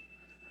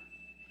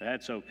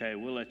 That's okay.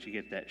 We'll let you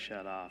get that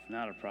shut off.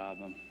 Not a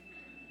problem.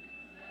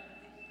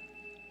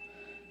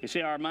 You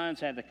see, our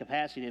minds have the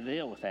capacity to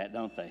deal with that,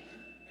 don't they?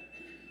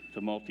 To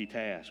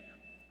multitask.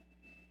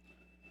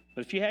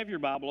 But if you have your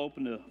Bible,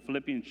 open to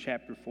Philippians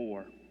chapter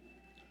 4.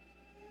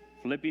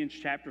 Philippians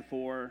chapter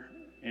 4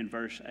 and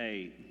verse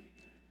 8.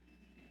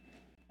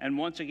 And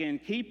once again,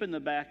 keep in the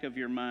back of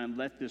your mind,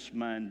 let this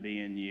mind be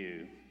in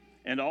you.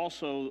 And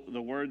also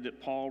the word that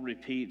Paul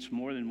repeats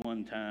more than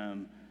one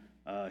time,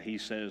 he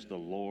says, the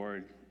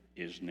Lord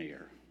is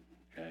near.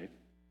 Okay?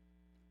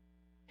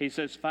 He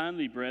says,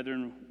 finally,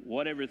 brethren,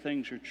 whatever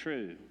things are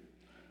true,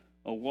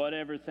 or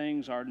whatever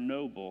things are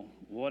noble,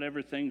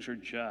 whatever things are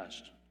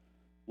just,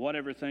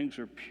 whatever things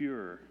are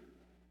pure,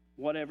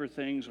 whatever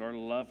things are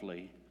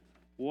lovely,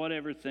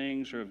 whatever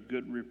things are of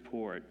good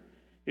report,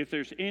 if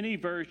there's any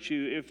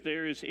virtue, if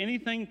there is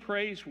anything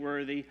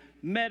praiseworthy,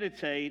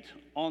 meditate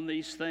on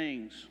these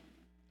things.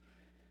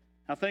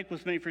 Now think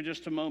with me for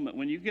just a moment.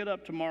 When you get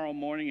up tomorrow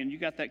morning and you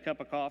got that cup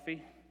of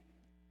coffee,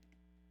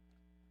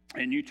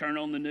 and you turn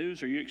on the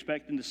news, are you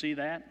expecting to see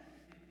that?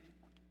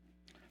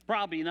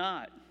 Probably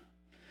not.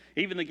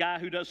 Even the guy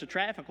who does the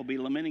traffic will be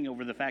lamenting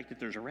over the fact that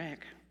there's a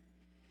wreck.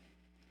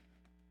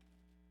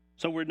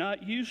 So we're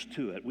not used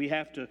to it. We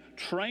have to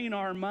train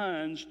our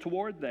minds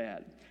toward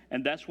that.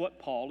 And that's what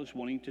Paul is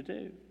wanting to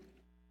do.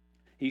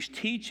 He's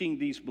teaching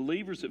these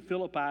believers at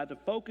Philippi to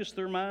focus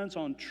their minds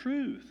on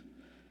truth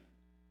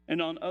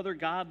and on other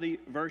godly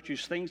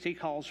virtues, things he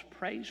calls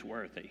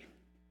praiseworthy.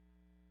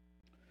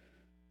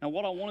 Now,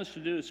 what I want us to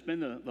do is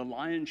spend the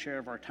lion's share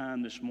of our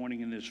time this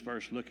morning in this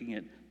verse looking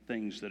at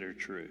things that are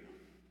true.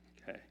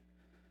 Okay?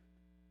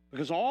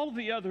 Because all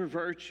the other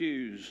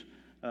virtues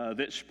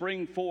that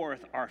spring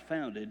forth are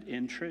founded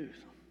in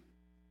truth.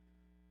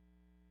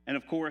 And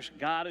of course,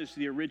 God is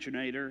the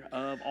originator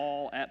of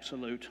all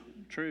absolute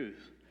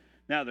truth.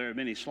 Now, there are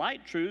many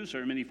slight truths,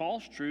 there are many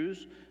false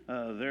truths,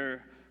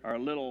 there are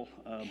little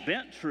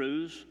bent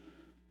truths,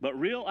 but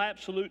real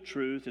absolute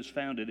truth is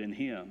founded in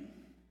Him.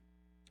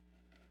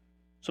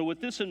 So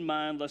with this in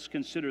mind, let's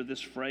consider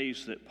this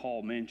phrase that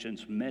Paul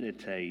mentions,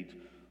 meditate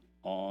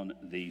on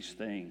these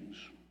things.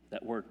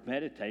 That word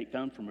meditate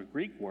comes from a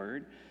Greek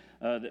word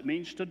that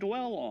means to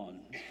dwell on,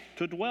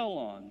 to dwell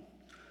on.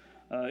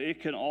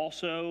 It can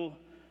also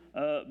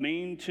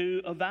mean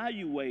to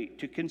evaluate,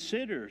 to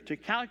consider, to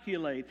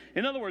calculate.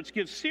 In other words,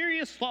 give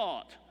serious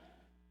thought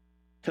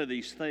to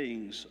these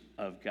things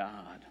of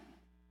God.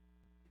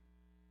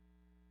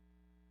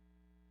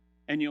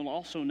 And you'll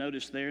also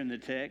notice there in the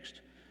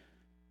text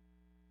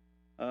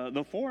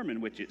the form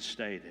in which it's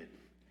stated.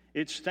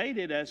 It's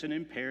stated as an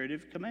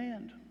imperative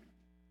command.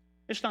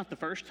 It's not the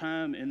first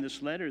time in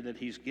this letter that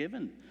he's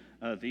given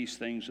these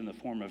things in the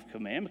form of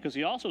command, because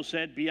he also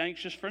said, be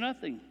anxious for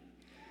nothing.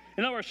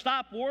 In other words,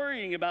 stop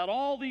worrying about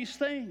all these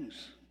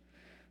things.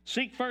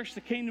 Seek first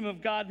the kingdom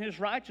of God and His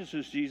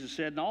righteousness, Jesus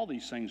said, and all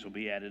these things will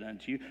be added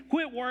unto you.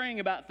 Quit worrying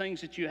about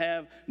things that you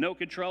have no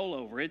control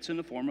over. It's in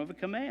the form of a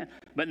command.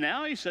 But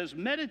now he says,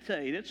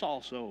 meditate. It's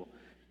also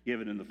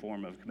given in the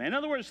form of a command. In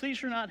other words,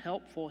 these are not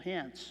helpful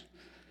hints.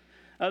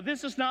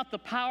 This is not the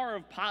power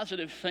of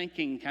positive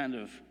thinking kind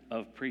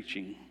of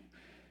preaching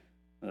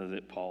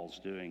that Paul's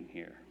doing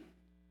here.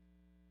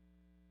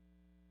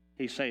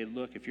 He's saying,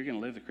 look, if you're going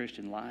to live the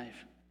Christian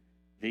life,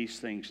 these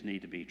things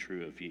need to be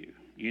true of you.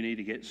 You need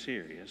to get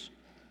serious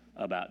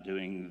about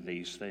doing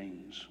these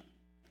things.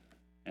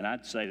 And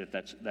I'd say that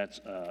that's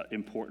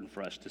important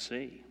for us to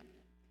see.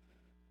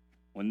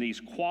 When these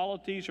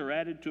qualities are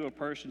added to a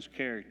person's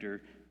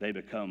character, they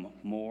become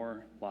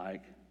more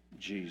like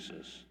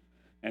Jesus.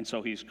 And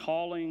so he's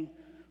calling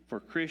for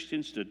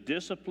Christians to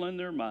discipline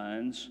their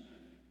minds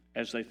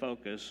as they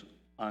focus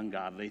on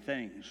godly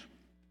things.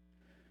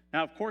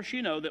 Now, of course,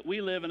 you know that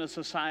we live in a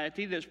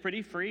society that's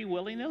pretty free,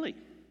 willy-nilly.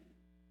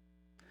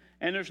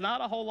 And there's not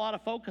a whole lot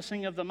of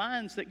focusing of the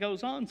minds that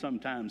goes on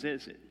sometimes,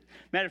 is it?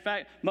 Matter of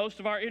fact, most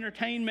of our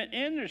entertainment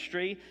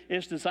industry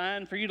is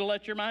designed for you to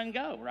let your mind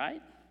go,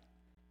 right?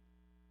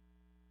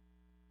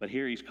 But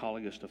here he's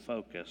calling us to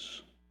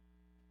focus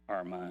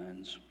our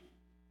minds.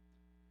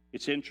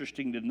 It's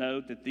interesting to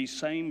note that these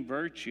same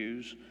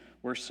virtues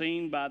were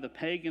seen by the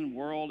pagan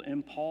world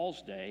in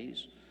Paul's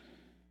days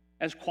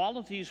as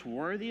qualities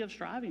worthy of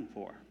striving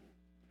for.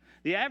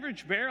 The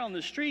average bear on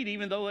the street,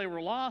 even though they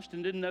were lost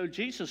and didn't know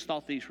Jesus,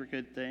 thought these were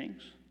good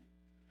things.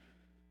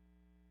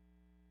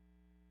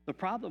 The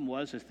problem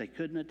was that they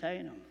couldn't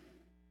attain them.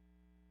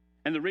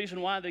 And the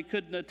reason why they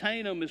couldn't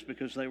attain them is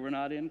because they were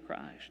not in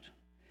Christ.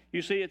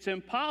 You see, it's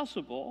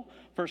impossible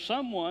for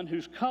someone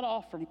who's cut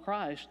off from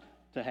Christ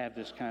to have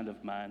this kind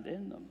of mind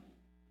in them.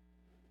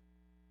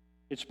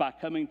 It's by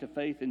coming to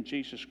faith in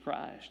Jesus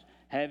Christ,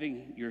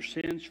 having your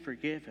sins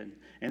forgiven,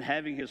 and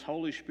having His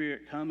Holy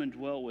Spirit come and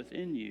dwell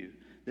within you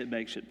that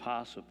makes it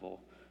possible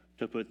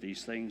to put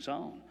these things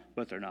on.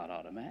 But they're not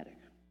automatic.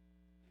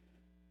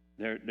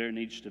 There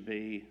needs to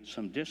be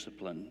some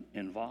discipline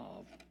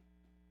involved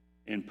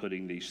in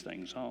putting these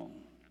things on.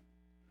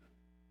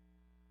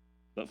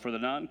 But for the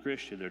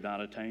non-Christian, they're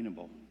not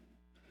attainable.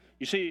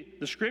 You see,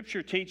 the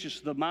Scripture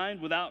teaches the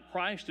mind without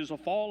Christ is a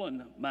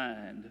fallen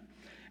mind.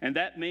 And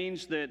that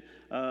means that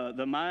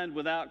the mind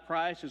without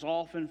Christ is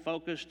often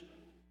focused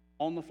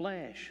on the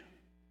flesh,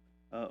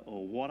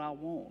 or what I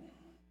want.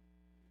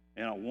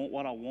 And I want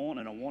what I want,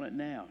 and I want it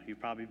now. You've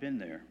probably been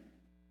there.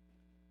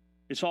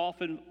 It's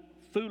often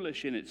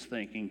foolish in its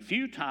thinking,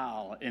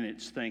 futile in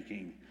its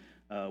thinking,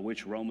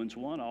 which Romans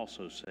 1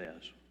 also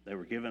says. They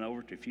were given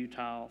over to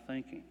futile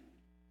thinking.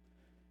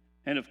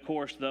 And of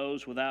course,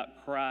 those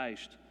without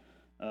Christ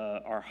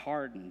are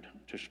hardened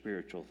to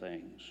spiritual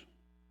things,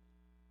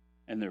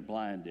 and they're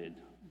blinded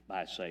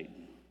by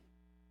Satan.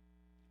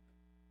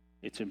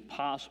 It's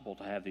impossible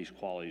to have these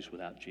qualities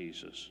without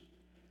Jesus.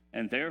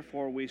 And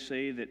therefore, we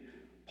see that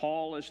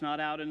Paul is not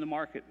out in the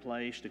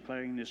marketplace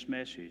declaring this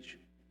message.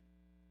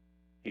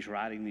 He's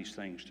writing these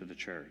things to the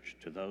church,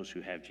 to those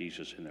who have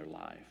Jesus in their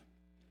life.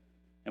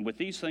 And with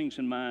these things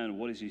in mind,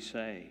 what does he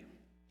say?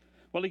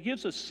 Well, he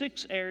gives us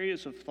 6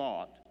 areas of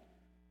thought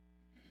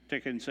to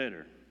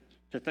consider,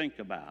 to think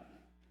about.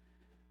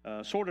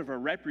 Sort of a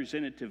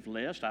representative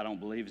list. I don't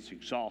believe it's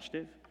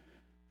exhaustive,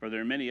 for there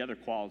are many other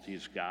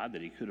qualities of God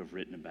that he could have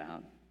written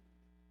about.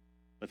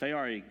 But they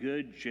are a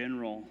good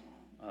general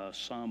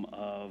sum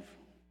of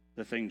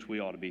the things we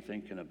ought to be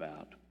thinking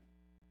about.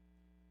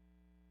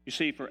 You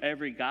see, for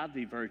every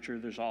godly virtue,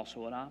 there's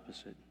also an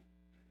opposite.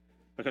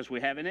 Because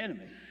we have an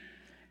enemy.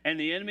 And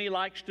the enemy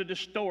likes to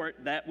distort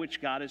that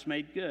which God has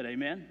made good.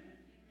 Amen?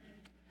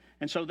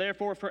 And so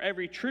therefore, for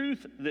every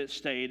truth that's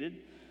stated,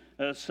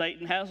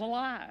 Satan has a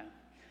lie.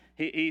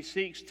 He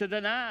seeks to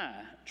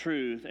deny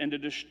truth and to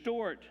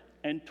distort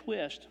and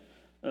twist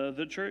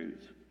the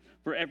truth.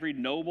 For every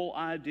noble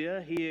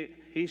idea,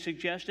 he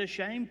suggests a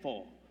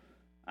shameful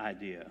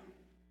idea.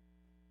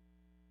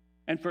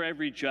 And for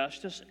every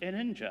justice, an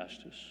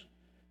injustice.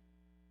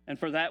 And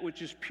for that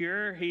which is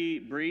pure, he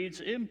breeds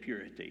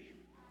impurity.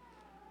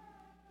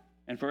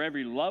 And for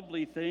every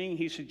lovely thing,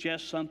 he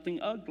suggests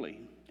something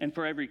ugly. And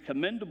for every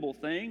commendable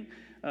thing,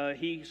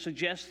 he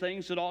suggests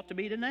things that ought to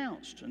be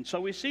denounced. And so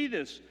we see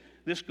this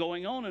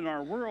going on in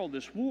our world,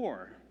 this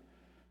war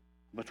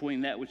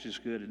between that which is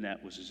good and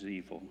that which is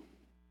evil.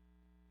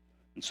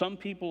 And some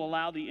people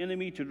allow the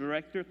enemy to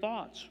direct their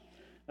thoughts.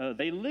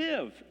 They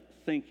live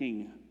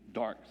thinking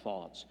dark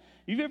thoughts.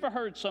 You've ever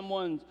heard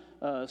someone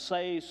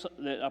say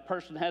that a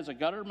person has a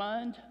gutter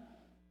mind?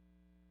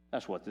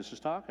 That's what this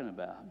is talking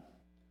about.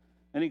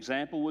 An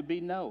example would be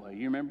Noah.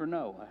 You remember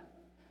Noah?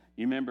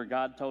 You remember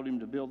God told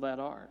him to build that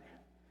ark.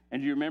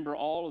 And you remember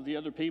all of the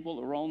other people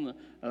that were on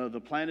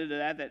the planet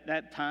at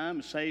that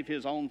time to save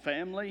his own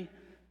family?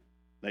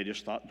 They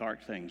just thought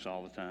dark things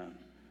all the time.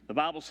 The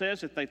Bible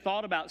says that they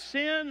thought about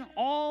sin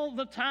all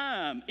the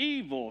time,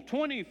 evil,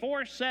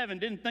 24/7,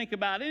 didn't think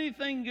about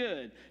anything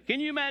good. Can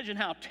you imagine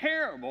how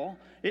terrible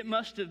it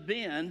must have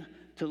been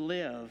to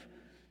live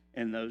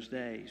in those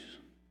days?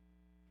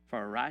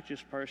 For a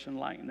righteous person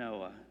like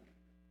Noah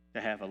to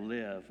have to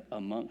live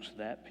amongst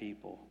that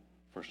people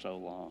for so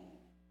long.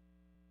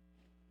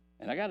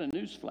 And I got a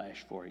news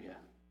flash for you.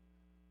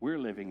 We're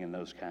living in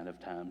those kind of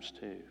times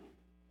too.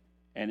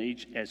 And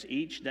as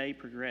each day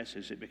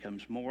progresses, it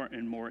becomes more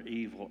and more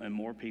evil, and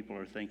more people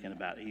are thinking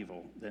about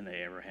evil than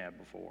they ever have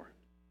before.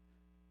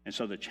 And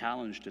so the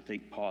challenge to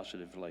think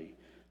positively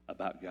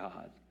about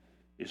God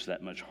is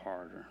that much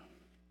harder.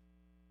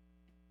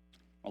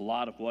 A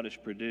lot of what is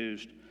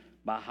produced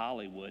by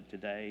Hollywood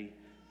today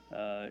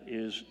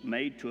is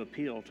made to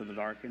appeal to the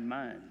darkened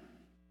mind.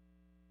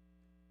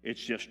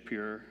 It's just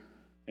pure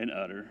and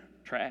utter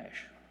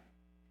trash.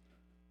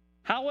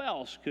 How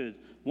else could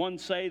one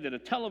say that a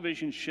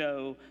television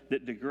show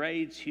that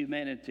degrades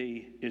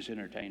humanity is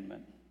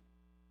entertainment?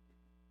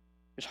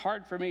 It's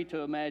hard for me to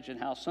imagine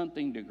how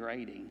something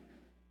degrading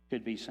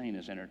could be seen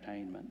as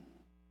entertainment.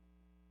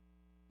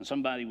 And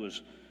somebody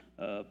was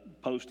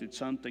posted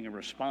something, a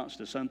response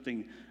to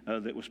something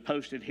that was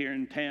posted here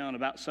in town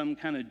about some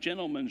kind of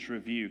gentleman's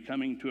review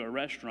coming to a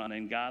restaurant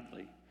in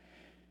Godly.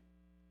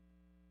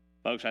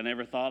 Folks, I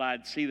never thought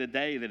I'd see the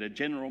day that a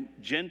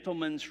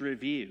gentleman's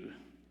review,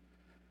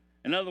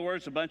 in other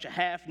words, a bunch of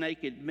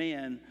half-naked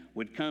men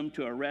would come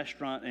to a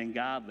restaurant in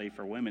Godly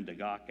for women to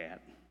gawk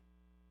at.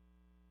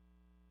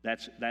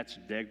 That's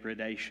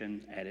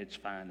degradation at its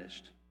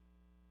finest.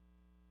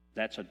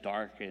 That's a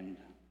darkened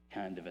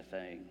kind of a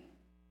thing.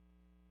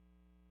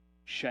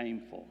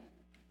 Shameful.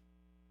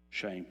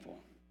 Shameful.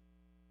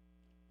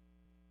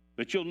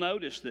 But you'll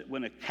notice that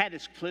when a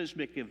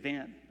cataclysmic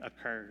event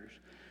occurs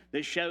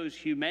that shows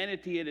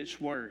humanity at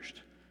its worst,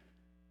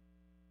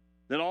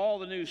 that all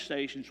the news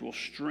stations will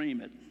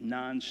stream it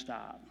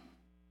nonstop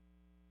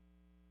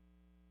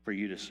for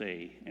you to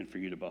see and for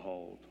you to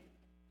behold.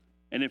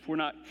 And if we're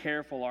not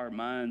careful, our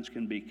minds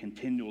can be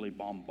continually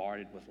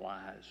bombarded with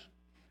lies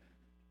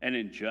and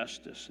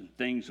injustice and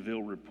things of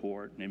ill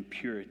report and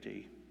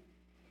impurity.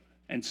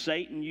 And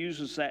Satan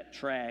uses that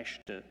trash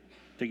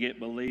to get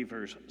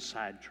believers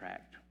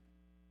sidetracked.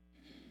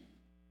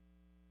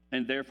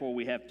 And therefore,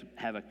 we have to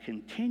have a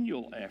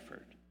continual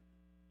effort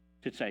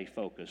to stay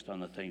focused on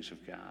the things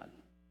of God.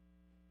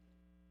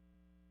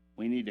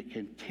 We need to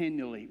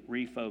continually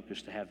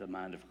refocus to have the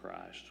mind of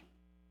Christ.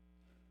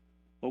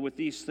 Well, with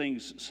these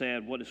things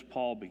said, what does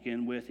Paul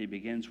begin with? He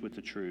begins with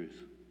the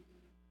truth.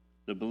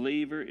 The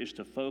believer is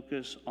to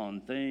focus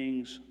on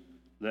things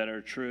that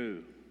are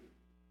true.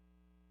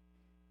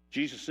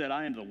 Jesus said,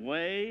 I am the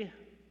way,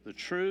 the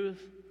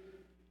truth,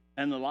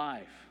 and the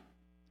life.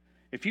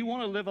 If you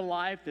want to live a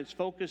life that's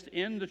focused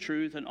in the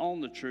truth and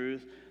on the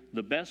truth,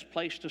 the best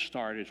place to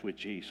start is with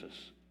Jesus,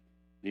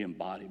 the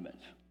embodiment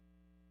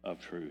of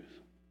truth.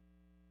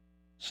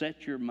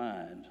 Set your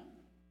mind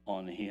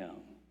on Him.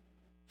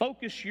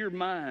 Focus your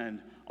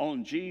mind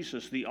on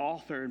Jesus, the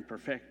author and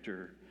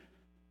perfecter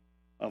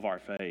of our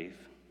faith.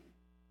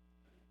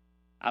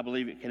 I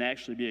believe it can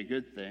actually be a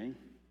good thing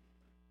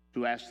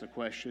to ask the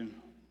question,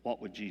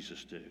 what would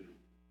Jesus do?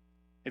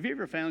 Have you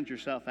ever found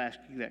yourself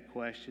asking that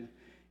question?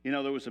 You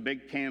know, there was a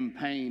big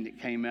campaign that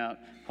came out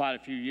quite a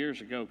few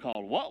years ago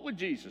called, What Would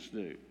Jesus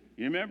Do?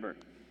 You remember?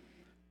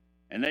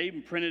 And they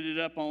even printed it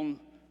up on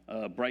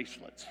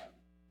bracelets.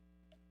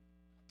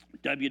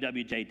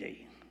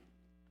 WWJD.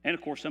 And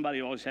of course,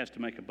 somebody always has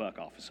to make a buck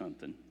off of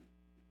something.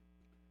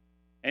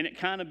 And it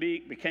kind of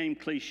became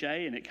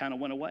cliche and it kind of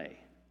went away.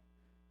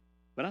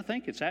 But I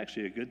think it's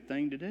actually a good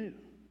thing to do.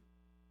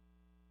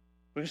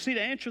 Because see,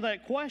 to answer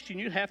that question,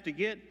 you'd have to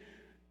get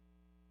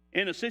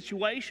in a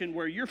situation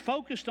where you're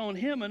focused on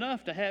Him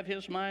enough to have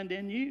His mind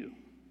in you.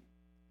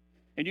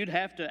 And you'd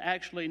have to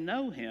actually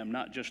know Him,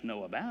 not just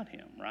know about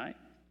Him, right?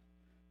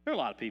 There are a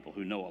lot of people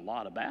who know a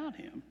lot about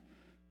Him,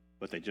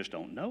 but they just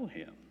don't know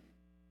Him.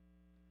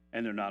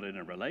 And they're not in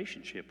a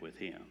relationship with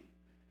Him.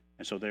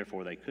 And so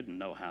therefore they couldn't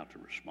know how to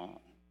respond.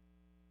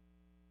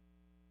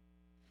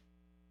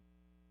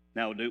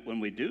 Now, when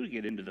we do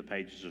get into the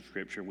pages of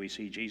Scripture, we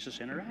see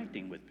Jesus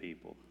interacting with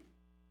people.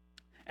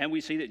 And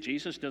we see that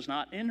Jesus does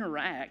not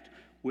interact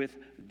with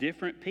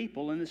different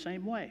people in the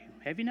same way.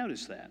 Have you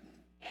noticed that?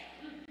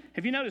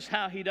 Have you noticed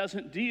how He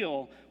doesn't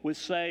deal with,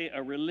 say,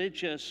 a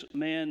religious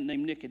man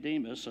named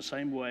Nicodemus the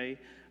same way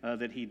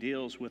that He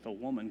deals with a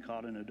woman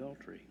caught in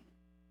adultery?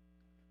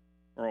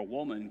 Or a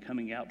woman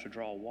coming out to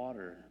draw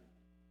water,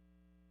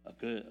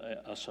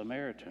 a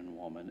Samaritan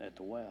woman at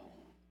the well.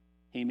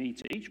 He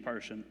meets each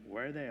person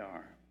where they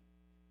are.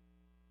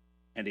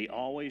 And He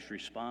always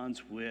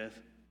responds with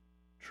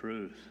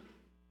truth.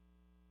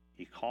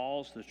 He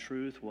calls the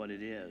truth what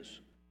it is,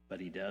 but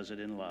He does it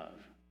in love.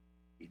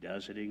 He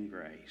does it in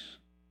grace.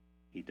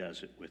 He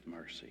does it with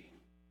mercy.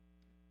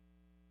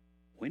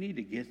 We need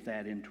to get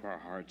that into our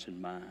hearts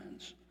and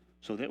minds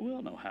so that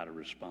we'll know how to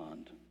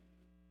respond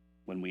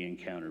when we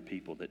encounter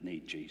people that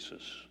need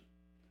Jesus.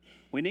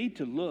 We need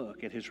to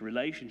look at His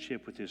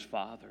relationship with His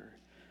Father,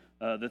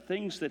 the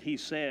things that He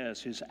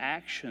says, His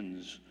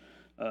actions,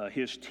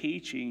 His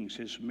teachings,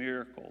 His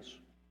miracles.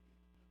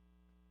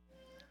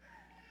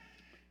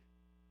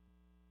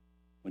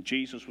 When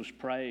Jesus was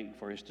praying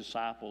for His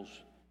disciples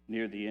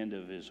near the end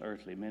of His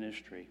earthly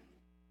ministry,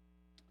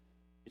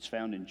 it's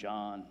found in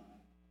John.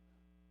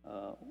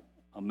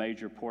 A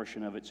major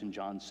portion of it's in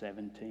John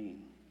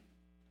 17.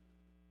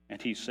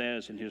 And He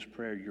says in His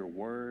prayer, "Your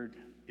word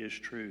is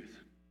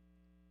truth."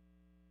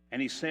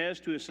 And He says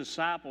to His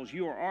disciples,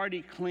 "You are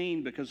already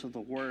clean because of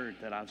the word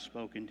that I've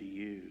spoken to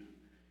you."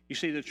 You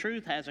see, the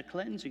truth has a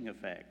cleansing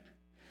effect.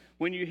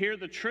 When you hear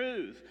the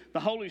truth, the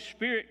Holy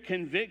Spirit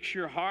convicts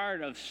your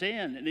heart of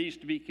sin that needs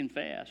to be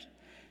confessed.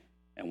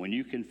 And when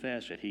you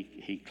confess it,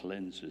 He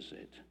cleanses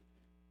it.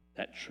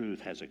 That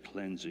truth has a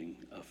cleansing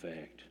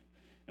effect.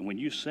 And when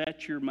you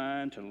set your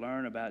mind to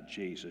learn about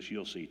Jesus,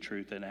 you'll see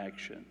truth in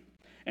action.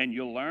 And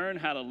you'll learn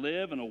how to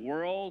live in a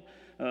world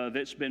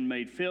that's been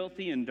made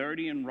filthy and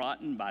dirty and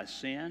rotten by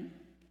sin.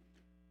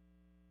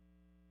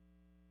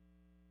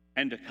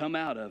 And to come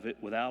out of it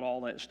without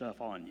all that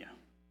stuff on you.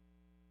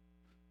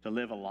 To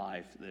live a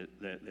life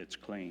that's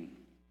clean.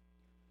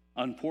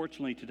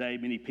 Unfortunately, today,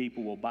 many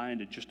people will buy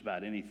into just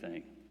about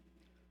anything.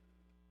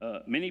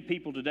 Many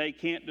people today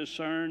can't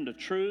discern the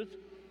truth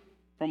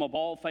from a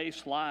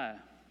bald-faced lie.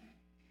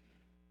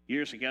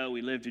 Years ago,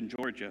 we lived in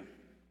Georgia.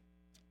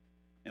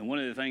 And one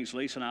of the things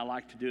Lisa and I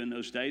liked to do in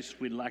those days is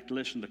we'd like to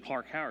listen to the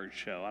Clark Howard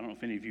show. I don't know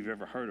if any of you have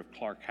ever heard of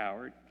Clark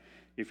Howard.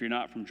 If you're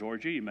not from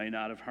Georgia, you may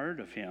not have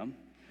heard of him.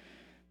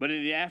 But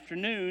in the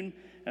afternoon,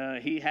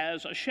 he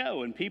has a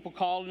show, and people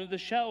call into the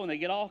show, and they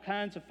get all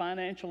kinds of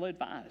financial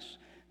advice.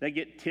 They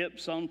get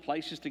tips on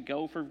places to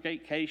go for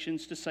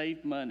vacations to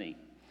save money.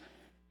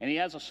 And he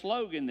has a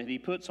slogan that he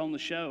puts on the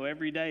show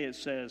every day. It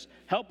says,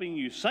 "Helping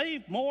you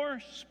save more,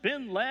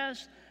 spend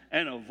less,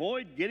 and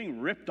avoid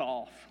getting ripped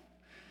off."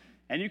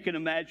 And you can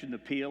imagine the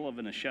appeal of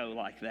a show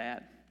like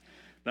that.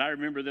 But I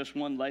remember this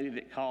one lady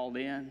that called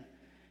in,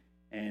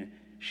 and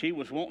she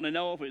was wanting to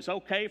know if it was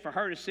okay for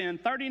her to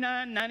send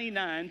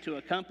 $39.99 to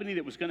a company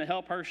that was going to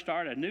help her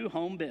start a new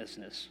home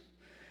business.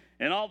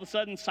 And all of a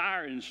sudden,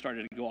 sirens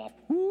started to go off.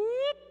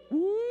 Whoop,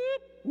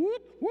 whoop,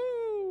 whoop,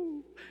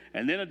 whoop.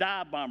 And then a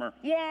dive bomber.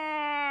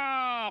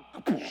 Wah!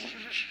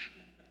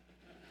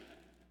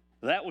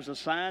 That was a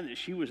sign that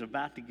she was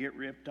about to get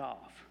ripped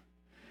off.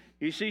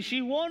 You see,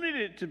 she wanted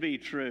it to be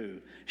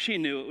true. She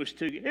knew it was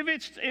too good.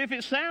 If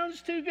it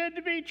sounds too good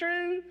to be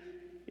true,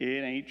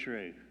 it ain't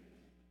true.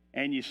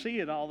 And you see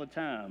it all the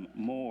time,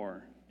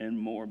 more and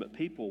more. But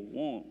people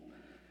want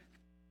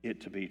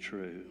it to be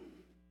true.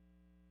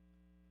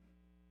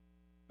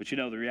 But you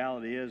know, the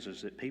reality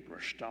is that people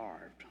are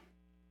starved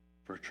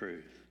for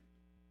truth.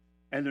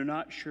 And they're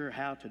not sure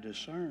how to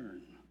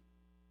discern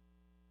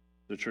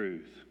the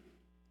truth.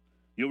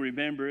 You'll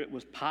remember it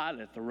was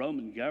Pilate, the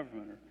Roman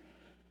governor,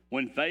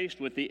 when faced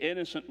with the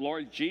innocent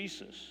Lord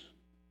Jesus,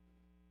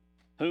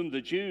 whom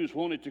the Jews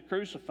wanted to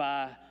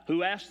crucify,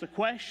 who asked the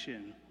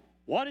question,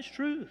 "What is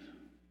truth?"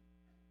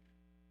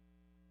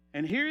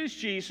 And here is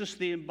Jesus,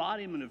 the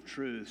embodiment of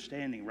truth,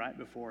 standing right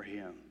before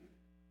him,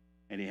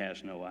 and he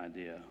has no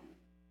idea.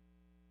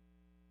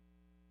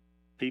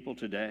 People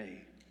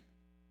today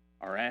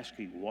are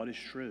asking, what is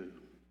true?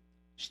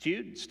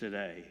 Students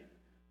today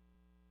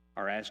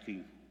are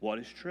asking, what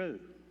is true?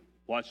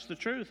 What's the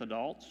truth,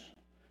 adults?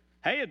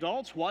 Hey,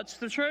 adults, what's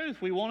the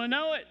truth? We want to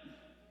know it.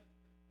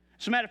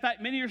 As a matter of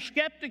fact, many are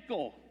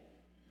skeptical.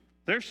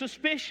 They're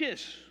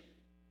suspicious.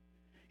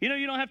 You know,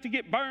 you don't have to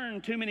get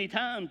burned too many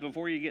times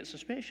before you get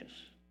suspicious.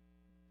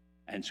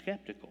 and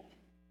skeptical.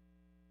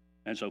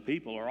 And so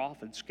people are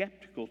often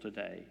skeptical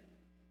today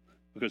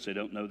because they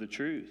don't know the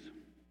truth.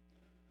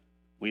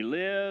 We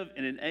live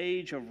in an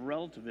age of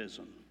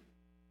relativism.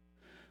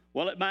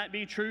 Well, it might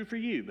be true for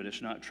you, but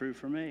it's not true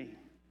for me.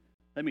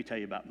 Let me tell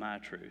you about my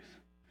truth.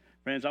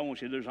 Friends, I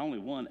want you to, there's only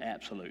one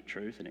absolute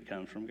truth, and it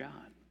comes from God.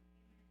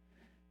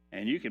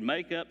 And you can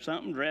make up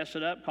something, dress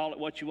it up, call it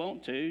what you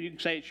want to. You can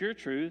say it's your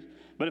truth,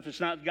 but if it's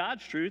not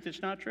God's truth,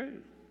 it's not true.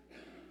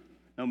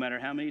 No matter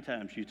how many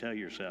times you tell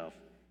yourself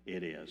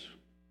it is.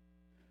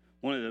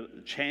 One of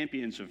the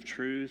champions of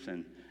truth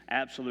and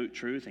absolute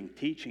truth and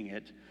teaching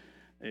it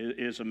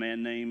is a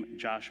man named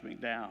Josh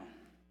McDowell.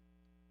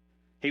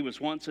 He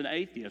was once an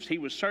atheist. He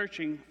was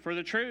searching for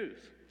the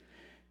truth.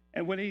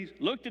 And when he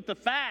looked at the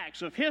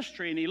facts of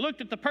history and he looked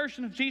at the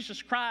person of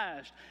Jesus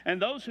Christ and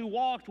those who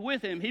walked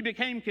with him, he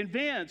became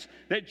convinced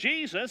that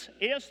Jesus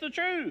is the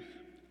truth.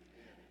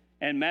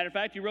 And matter of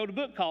fact, he wrote a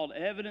book called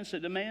Evidence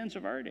That Demands a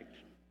Verdict.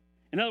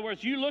 In other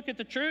words, you look at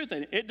the truth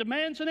and it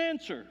demands an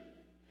answer.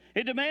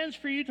 It demands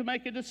for you to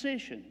make a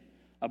decision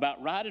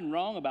about right and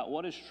wrong, about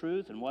what is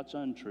truth and what's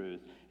untruth.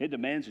 It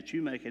demands that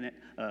you make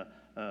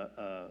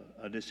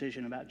a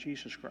decision about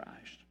Jesus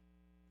Christ.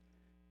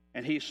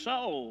 And he's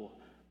so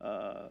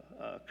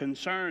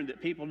concerned that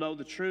people know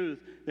the truth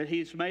that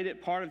he's made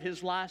it part of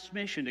his life's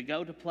mission to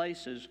go to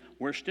places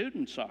where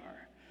students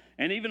are,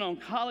 and even on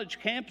college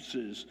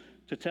campuses,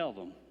 to tell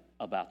them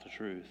about the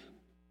truth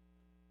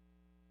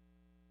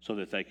so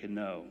that they can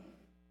know.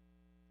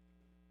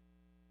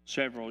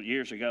 Several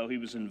years ago, he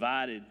was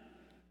invited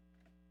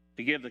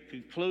to give the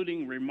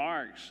concluding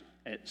remarks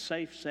at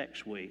Safe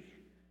Sex Week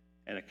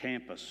at a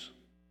campus,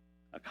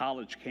 a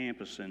college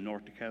campus in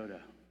North Dakota.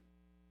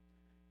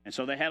 And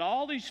so they had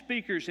all these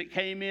speakers that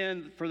came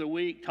in for the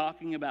week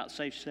talking about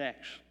safe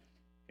sex,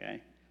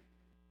 okay?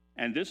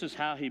 And this is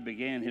how he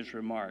began his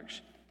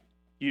remarks.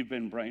 You've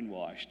been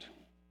brainwashed.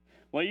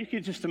 Well, you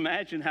can just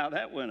imagine how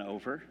that went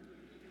over.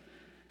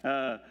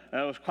 There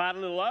was quite a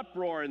little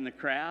uproar in the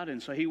crowd,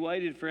 and so he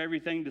waited for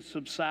everything to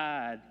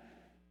subside.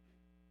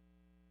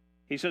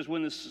 He says,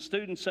 when the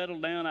students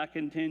settled down, I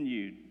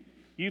continued.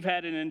 You've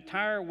had an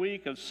entire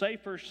week of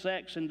safer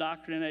sex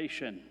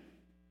indoctrination.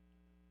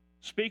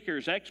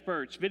 Speakers,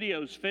 experts,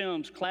 videos,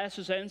 films,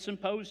 classes, and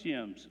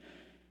symposiums.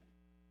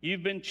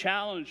 You've been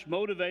challenged,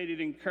 motivated,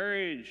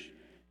 encouraged,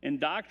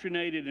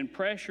 indoctrinated, and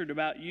pressured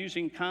about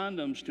using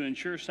condoms to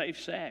ensure safe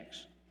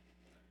sex.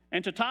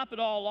 And to top it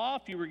all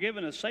off, you were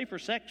given a safer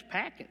sex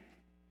packet.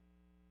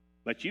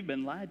 But you've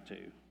been lied to.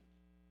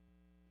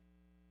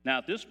 Now,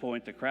 at this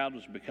point, the crowd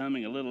was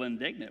becoming a little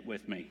indignant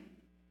with me.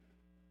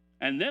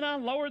 And then I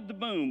lowered the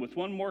boom with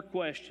one more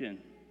question.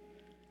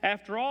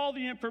 After all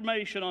the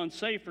information on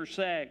safer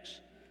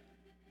sex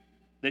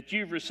that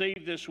you've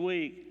received this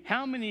week,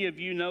 how many of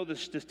you know the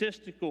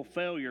statistical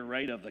failure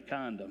rate of the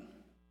condom?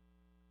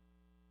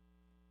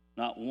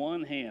 Not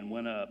one hand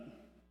went up.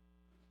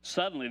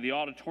 Suddenly, the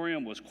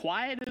auditorium was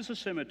quiet as a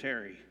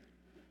cemetery.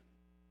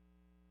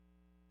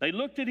 They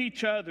looked at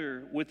each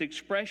other with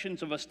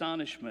expressions of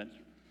astonishment,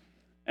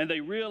 and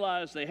they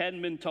realized they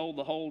hadn't been told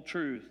the whole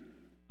truth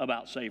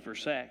about safer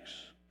sex.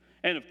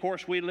 And of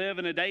course, we live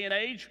in a day and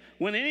age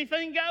when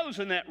anything goes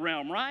in that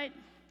realm, right?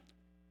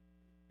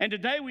 And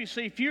today we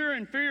see fewer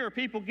and fewer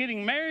people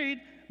getting married,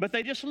 but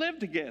they just live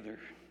together,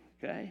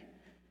 okay?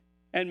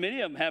 And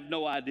many of them have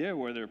no idea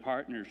where their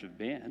partners have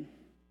been.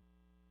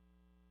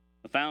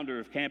 The founder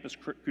of Campus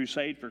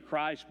Crusade for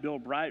Christ, Bill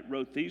Bright,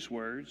 wrote these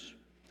words.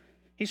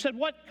 He said,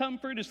 what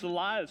comfort is the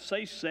lie of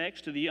safe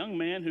sex to the young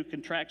man who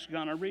contracts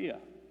gonorrhea?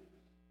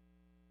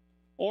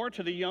 Or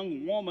to the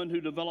young woman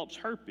who develops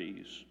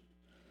herpes?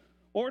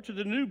 Or to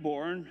the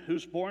newborn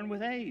who's born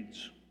with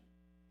AIDS?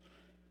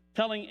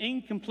 Telling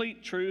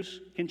incomplete truths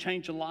can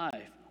change a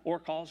life or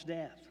cause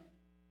death.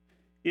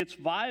 It's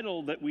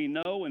vital that we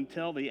know and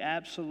tell the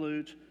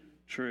absolute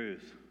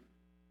truth.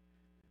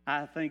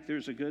 I think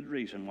there's a good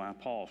reason why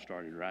Paul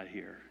started right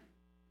here,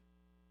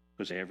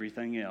 because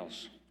everything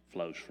else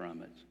flows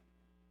from it.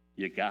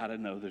 You got to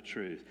know the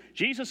truth.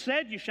 Jesus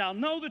said, you shall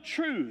know the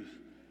truth,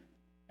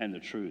 and the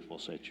truth will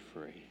set you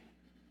free.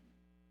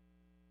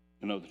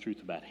 You'll know the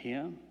truth about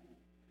Him.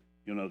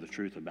 You'll know the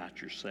truth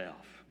about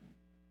yourself,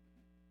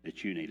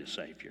 that you need a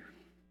Savior.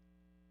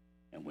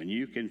 And when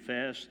you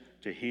confess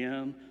to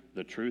Him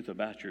the truth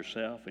about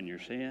yourself and your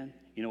sin,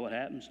 you know what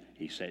happens?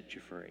 He sets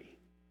you free.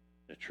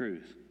 The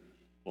truth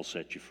will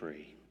set you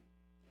free.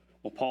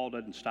 Well, Paul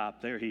doesn't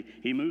stop there.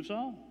 He moves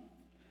on.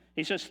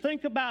 He says,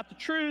 think about the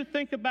truth.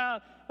 Think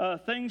about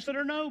things that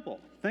are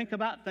noble. Think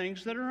about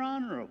things that are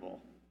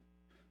honorable.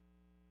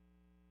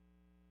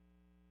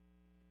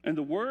 And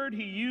the word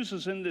he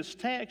uses in this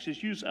text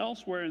is used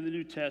elsewhere in the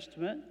New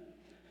Testament,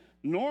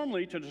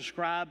 normally to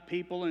describe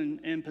people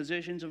in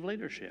positions of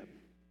leadership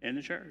in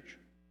the church.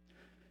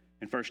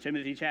 In 1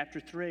 Timothy chapter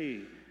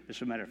 3, as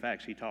a matter of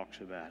fact, he talks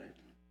about it.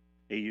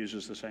 He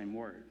uses the same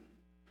word.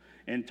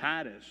 In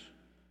Titus,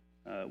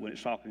 when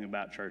it's talking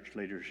about church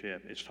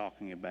leadership, it's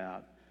talking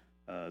about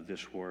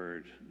this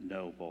word,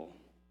 noble.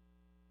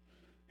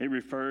 It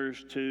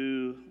refers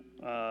to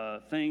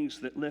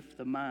things that lift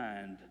the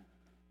mind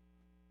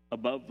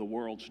above the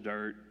world's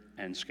dirt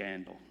and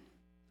scandal.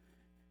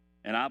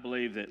 And I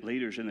believe that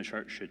leaders in the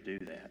church should do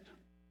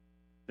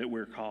that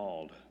we're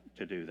called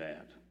to do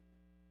that,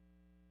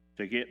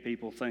 to get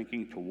people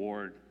thinking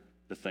toward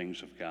the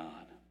things of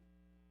God,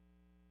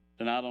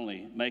 to not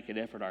only make an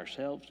effort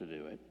ourselves to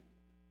do it,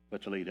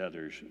 but to lead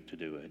others to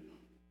do it.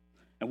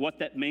 And what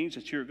that means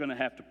is you're going to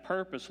have to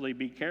purposely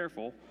be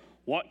careful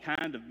what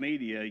kind of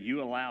media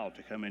you allow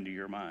to come into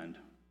your mind.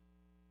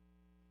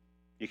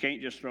 You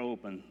can't just throw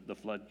open the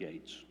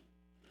floodgates,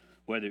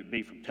 whether it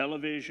be from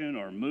television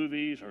or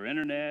movies or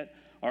internet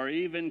or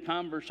even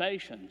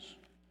conversations.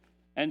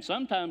 And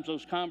sometimes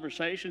those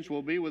conversations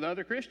will be with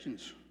other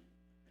Christians.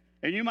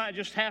 And you might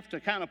just have to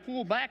kind of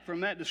pull back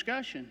from that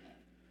discussion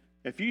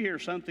if you hear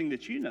something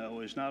that you know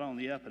is not on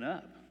the up and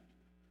up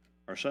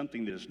or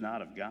something that is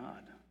not of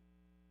God.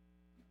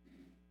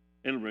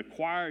 It'll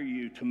require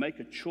you to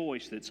make a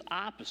choice that's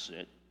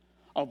opposite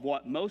of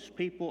what most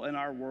people in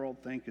our world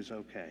think is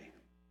okay.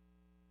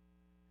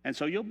 And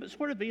so you'll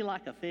sort of be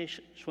like a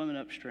fish swimming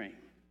upstream.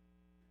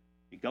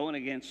 You're going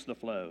against the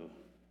flow.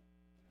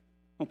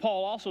 Well,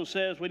 Paul also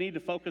says we need to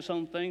focus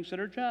on things that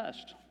are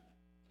just.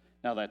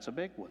 Now, that's a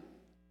big one.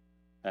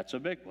 That's a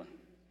big one.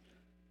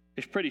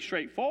 It's pretty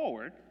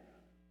straightforward,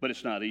 but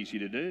it's not easy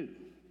to do.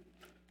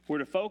 We're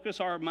to focus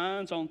our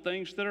minds on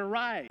things that are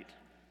right,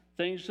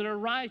 things that are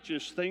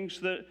righteous, things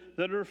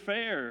that are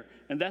fair.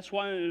 And that's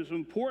why it is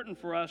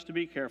important for us to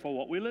be careful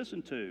what we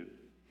listen to.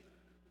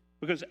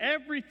 Because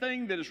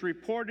everything that is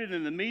reported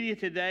in the media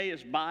today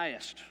is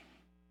biased.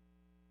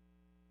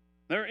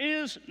 There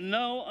is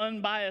no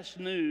unbiased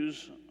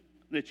news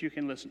that you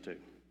can listen to.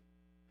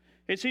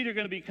 It's either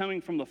going to be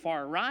coming from the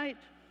far right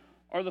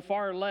or the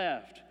far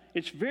left.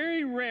 It's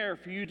very rare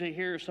for you to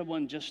hear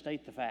someone just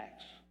state the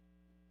facts.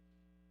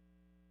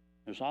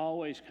 There's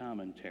always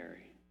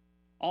commentary,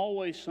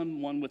 always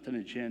someone with an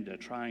agenda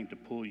trying to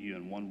pull you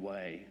in one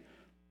way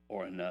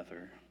or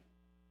another.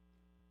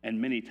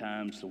 And many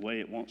times the way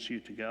it wants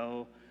you to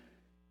go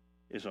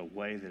is a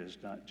way that is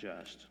not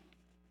just.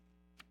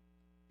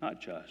 Not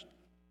just.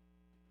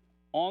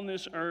 On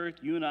this earth,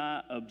 you and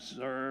I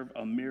observe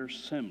a mere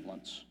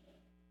semblance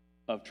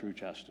of true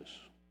justice.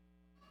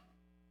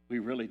 We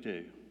really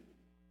do.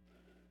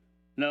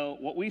 No,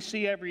 what we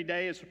see every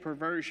day is a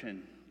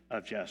perversion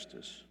of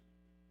justice.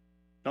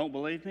 Don't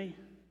believe me?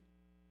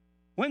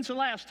 When's the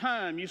last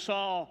time you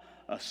saw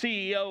a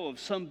CEO of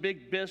some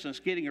big business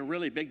getting a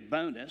really big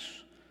bonus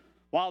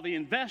while the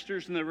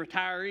investors and the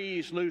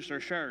retirees lose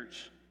their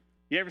shirts?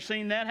 You ever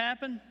seen that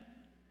happen?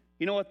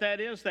 You know what that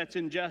is? That's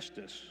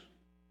injustice.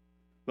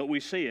 But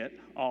we see it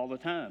all the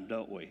time,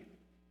 don't we?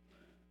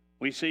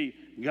 We see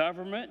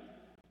government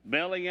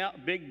bailing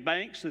out big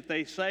banks that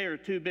they say are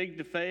too big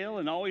to fail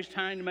and always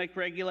trying to make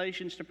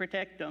regulations to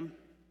protect them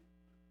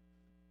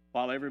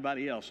while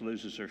everybody else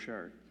loses their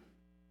shirt.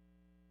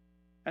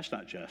 That's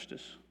not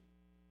justice,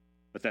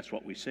 but that's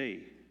what we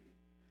see.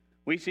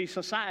 We see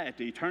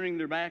society turning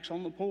their backs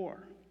on the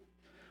poor.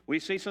 We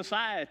see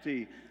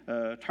society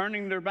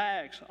turning their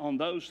backs on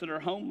those that are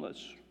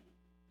homeless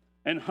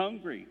and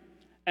hungry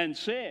and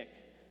sick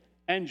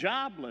and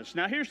jobless.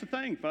 Now, here's the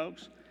thing,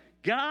 folks.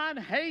 God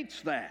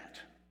hates that.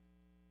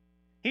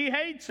 He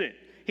hates it.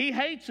 He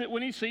hates it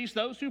when he sees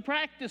those who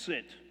practice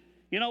it.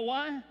 You know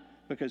why?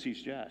 Because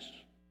he's just.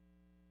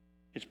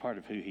 It's part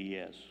of who he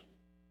is.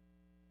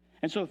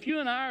 And so if you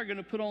and I are going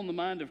to put on the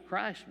mind of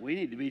Christ, we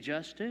need to be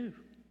just too.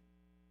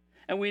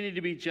 And we need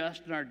to be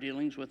just in our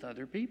dealings with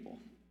other people.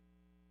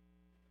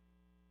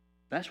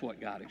 That's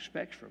what God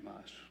expects from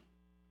us.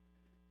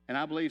 And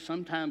I believe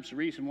sometimes the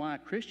reason why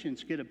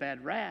Christians get a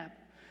bad rap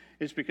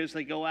is because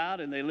they go out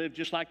and they live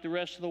just like the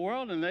rest of the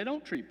world and they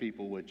don't treat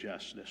people with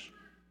justice.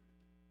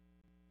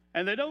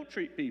 And they don't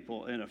treat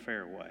people in a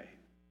fair way.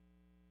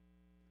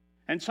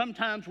 And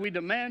sometimes we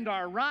demand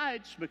our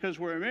rights because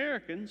we're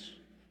Americans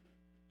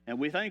and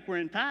we think we're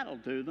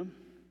entitled to them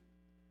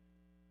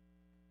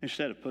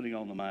instead of putting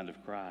on the mind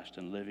of Christ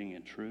and living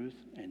in truth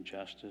and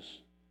justice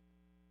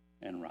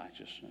and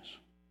righteousness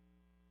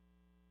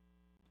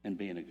and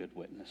being a good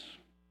witness.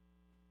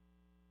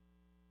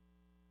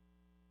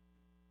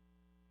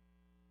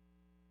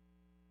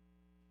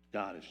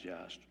 God is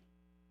just.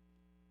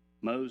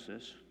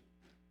 Moses,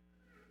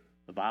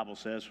 the Bible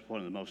says, was one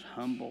of the most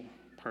humble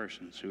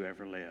persons who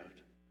ever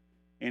lived.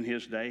 In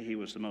his day, he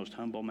was the most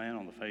humble man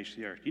on the face of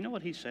the earth. You know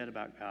what he said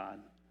about God?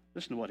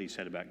 Listen to what he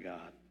said about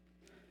God.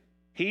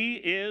 He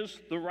is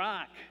the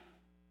rock.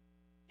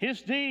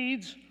 His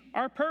deeds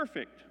are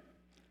perfect.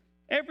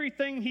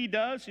 Everything he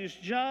does is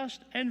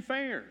just and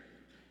fair.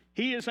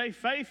 He is a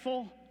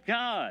faithful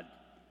God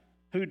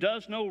who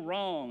does no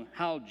wrong.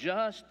 How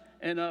just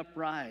and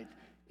upright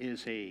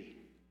is he?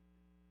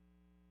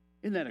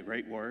 Isn't that a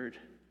great word?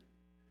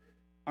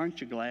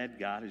 Aren't you glad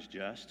God is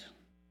just?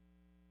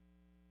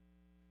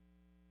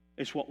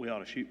 It's what we ought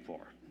to shoot for,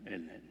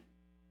 isn't it?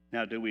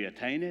 Now, do we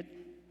attain it?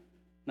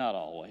 Not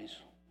always.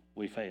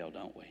 We fail,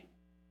 don't we?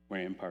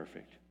 We're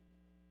imperfect.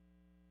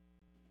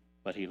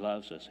 but he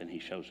loves us and he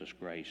shows us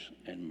grace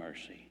and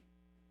mercy.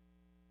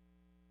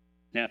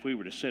 Now, if we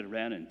were to sit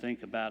around and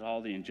think about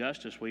all the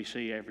injustice we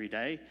see every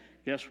day,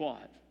 guess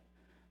what?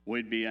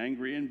 We'd be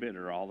angry and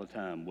bitter all the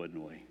time,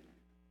 wouldn't we?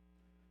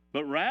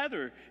 But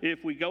rather,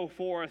 if we go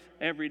forth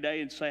every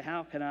day and say,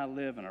 how can I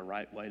live in a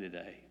right way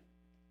today?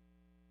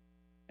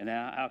 And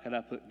how can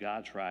I put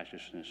God's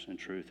righteousness and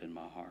truth in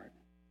my heart?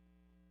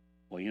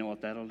 Well, you know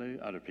what that'll do?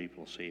 Other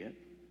people will see it.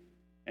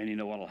 And you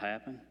know what will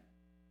happen?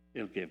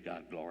 It'll give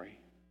God glory.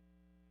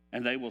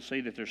 And they will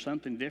see that there's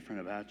something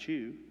different about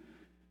you.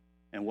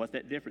 And what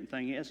that different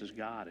thing is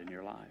God in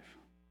your life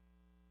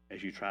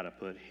as you try to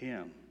put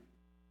Him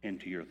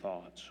into your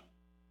thoughts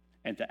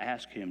and to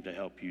ask Him to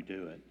help you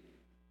do it.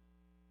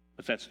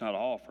 But that's not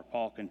all, for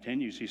Paul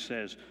continues. He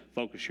says,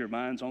 focus your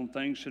minds on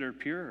things that are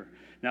pure.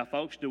 Now,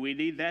 folks, do we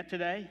need that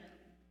today?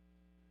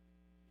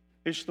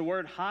 It's the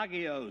word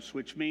hagios,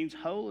 which means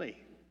holy.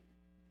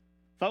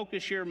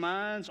 Focus your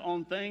minds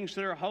on things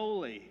that are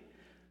holy.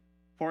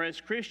 For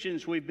as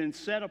Christians, we've been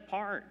set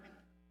apart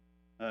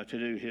to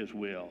do His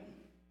will.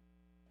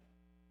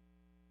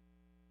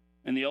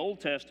 In the Old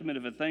Testament,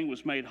 if a thing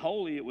was made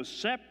holy, it was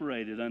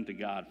separated unto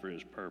God for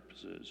His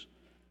purposes.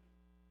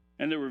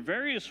 And there were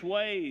various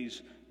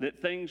ways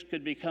that things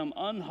could become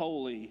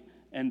unholy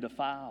and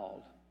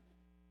defiled.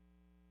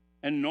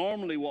 And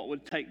normally what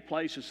would take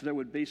place is there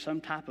would be some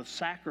type of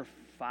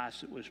sacrifice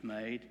that was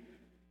made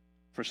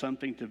for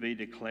something to be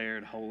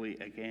declared holy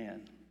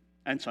again.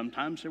 And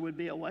sometimes there would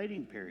be a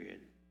waiting period.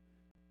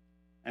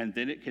 And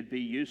then it could be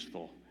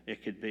useful.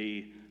 It could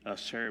be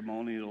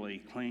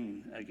ceremonially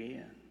clean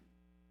again.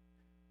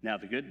 Now,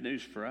 the good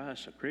news for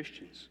us,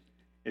 Christians,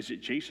 is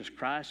that Jesus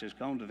Christ has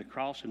gone to the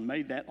cross and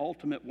made that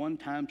ultimate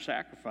one-time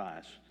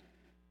sacrifice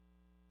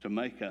to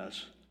make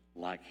us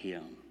like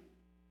Him.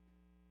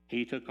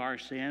 He took our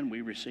sin.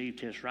 We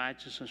received His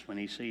righteousness. When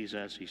He sees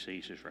us, He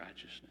sees His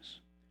righteousness.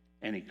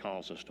 And He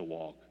calls us to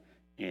walk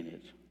in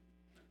it,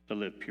 to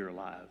live pure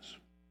lives.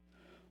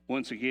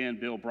 Once again,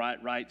 Bill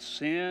Bright writes,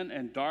 sin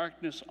and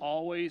darkness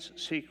always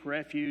seek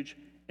refuge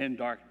in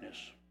darkness.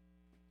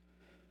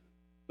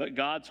 But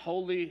God's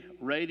holy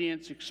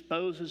radiance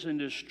exposes and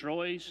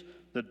destroys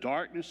the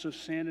darkness of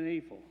sin and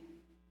evil.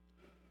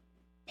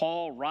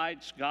 Paul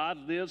writes,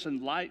 God lives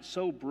in light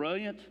so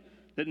brilliant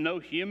that no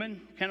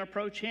human can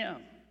approach Him.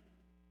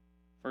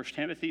 1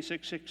 Timothy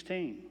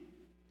 6:16.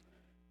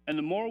 And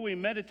the more we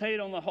meditate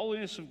on the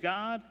holiness of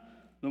God,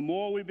 the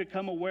more we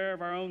become aware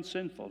of our own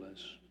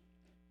sinfulness.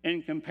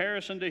 In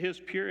comparison to His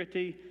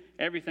purity,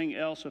 everything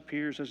else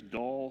appears as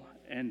dull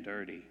and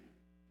dirty.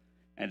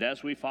 And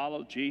as we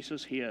follow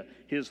Jesus,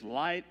 His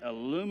light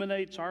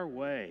illuminates our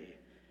way,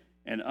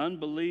 and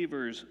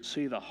unbelievers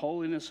see the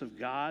holiness of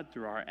God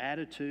through our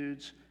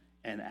attitudes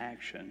and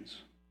actions.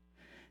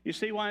 You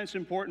see why it's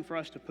important for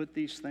us to put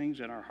these things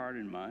in our heart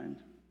and mind?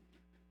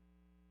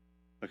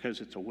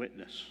 Because it's a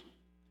witness.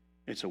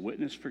 It's a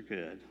witness for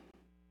good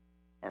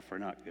or for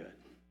not good.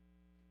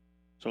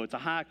 So it's a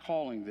high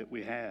calling that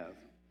we have.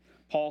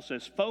 Paul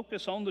says,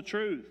 focus on the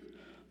truth.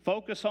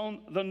 Focus on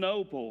the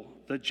noble,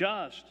 the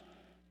just,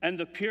 and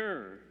the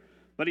pure.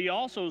 But he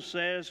also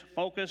says,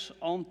 focus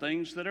on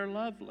things that are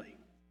lovely.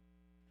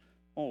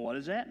 Oh, what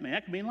does that mean?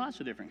 That could mean lots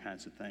of different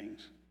kinds of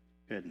things,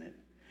 couldn't it?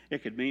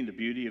 It could mean the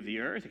beauty of the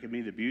earth. It could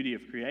mean the beauty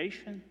of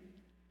creation.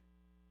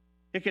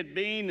 It could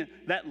mean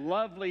that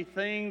lovely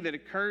thing that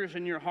occurs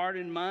in your heart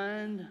and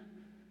mind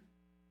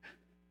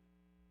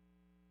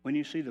when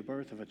you see the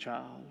birth of a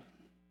child,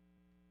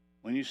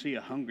 when you see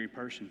a hungry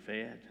person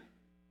fed,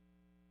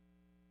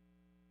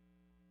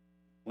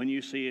 when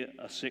you see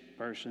a sick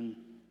person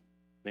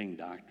being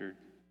doctored,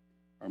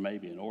 or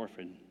maybe an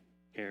orphan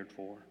cared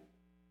for.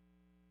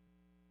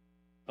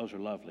 Those are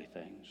lovely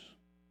things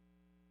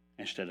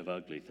instead of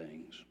ugly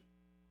things.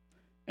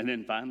 And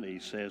then finally, he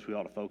says we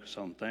ought to focus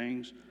on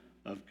things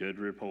of good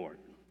report.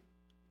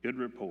 Good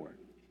report.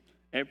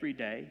 Every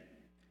day,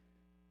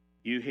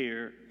 you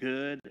hear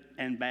good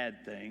and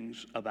bad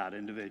things about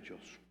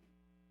individuals.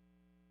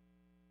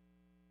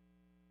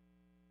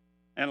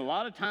 And a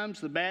lot of times,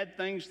 the bad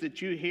things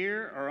that you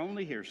hear are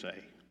only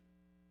hearsay.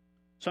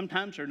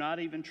 Sometimes they're not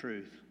even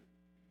truth.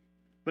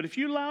 But if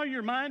you allow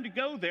your mind to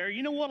go there,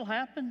 you know what will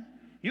happen?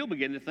 You'll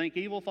begin to think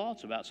evil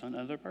thoughts about some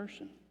other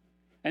person.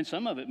 And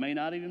some of it may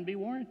not even be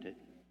warranted.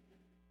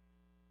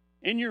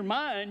 In your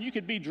mind, you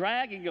could be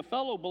dragging a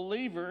fellow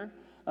believer,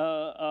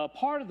 a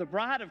part of the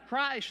bride of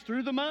Christ,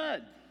 through the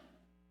mud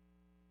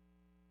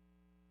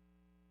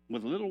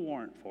with little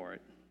warrant for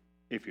it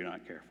if you're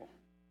not careful.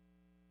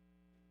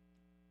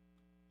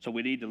 So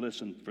we need to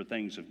listen for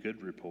things of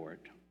good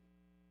report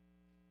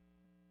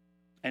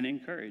and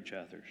encourage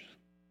others.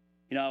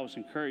 You know, I was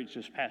encouraged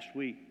this past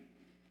week.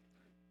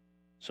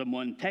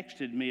 Someone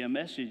texted me a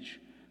message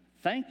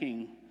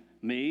thanking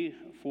me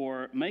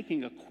for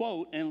making a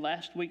quote in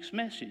last week's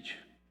message.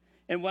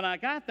 And when I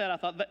got that, I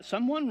thought, that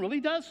someone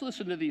really does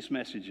listen to these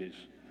messages.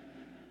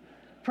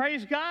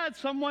 Praise God,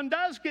 someone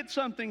does get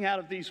something out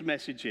of these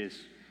messages.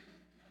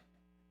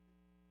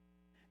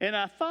 And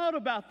I thought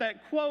about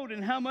that quote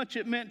and how much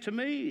it meant to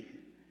me.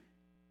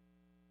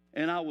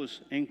 and I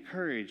was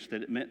encouraged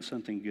that it meant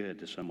something good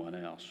to someone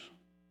else.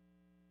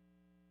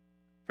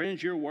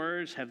 Friends, your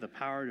words have the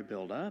power to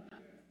build up,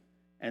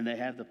 and they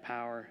have the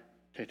power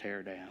to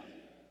tear down.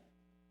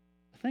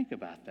 Think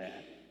about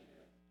that.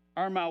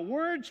 Are my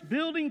words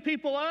building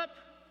people up,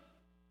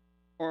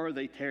 or are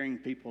they tearing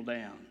people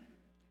down?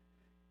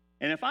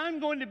 And if I'm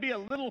going to be a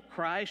little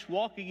Christ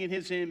walking in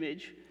his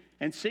image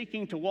and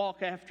seeking to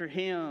walk after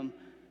him,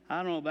 I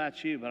don't know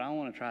about you, but I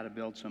want to try to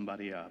build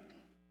somebody up.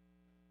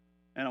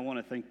 And I want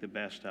to think the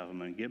best of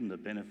them and give them the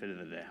benefit of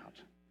the doubt.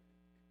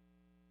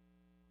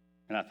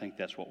 And I think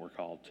that's what we're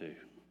called to.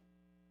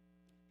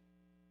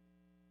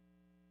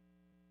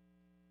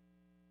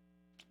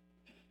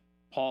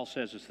 Paul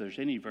says if there's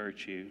any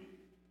virtue,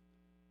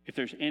 if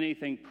there's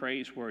anything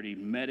praiseworthy,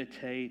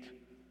 meditate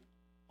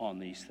on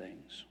these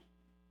things.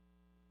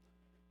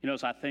 You know,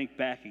 as I think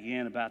back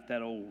again about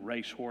that old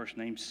racehorse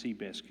named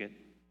Seabiscuit,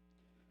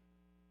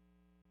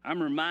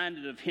 I'm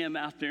reminded of him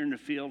out there in the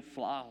field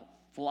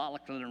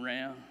frolicking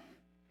around.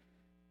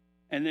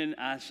 And then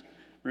I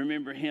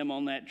remember him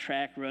on that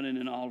track running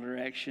in all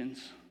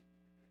directions.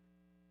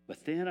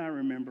 But then I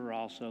remember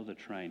also the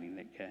training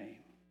that came.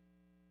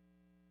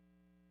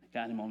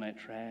 Got him on that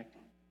track,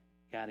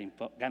 got him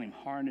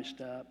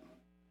harnessed up,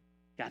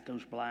 got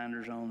those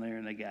blinders on there,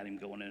 and they got him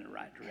going in the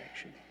right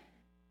direction.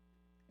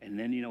 And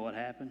then you know what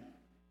happened?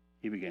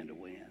 He began to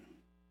win.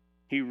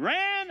 He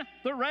ran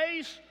the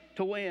race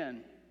to win.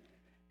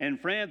 And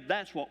friend,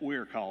 that's what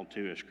we're called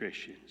to as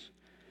Christians.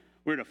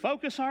 We're to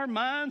focus our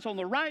minds on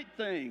the right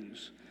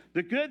things,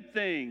 the good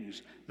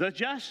things, the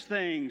just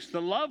things,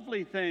 the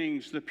lovely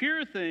things, the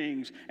pure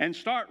things, and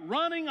start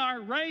running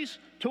our race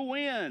to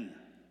win.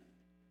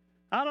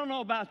 I don't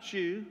know about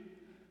you,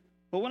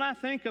 but when I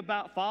think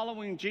about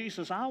following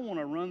Jesus, I want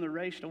to run the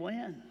race to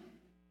win.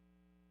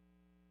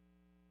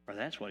 Or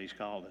that's what he's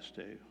called us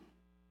to.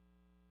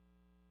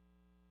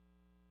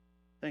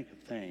 Think of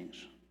things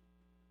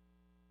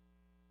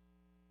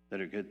that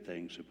are good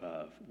things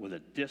above with a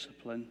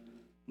disciplined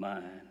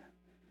mind.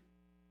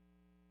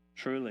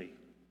 Truly,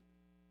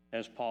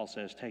 as Paul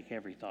says, take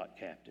every thought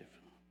captive.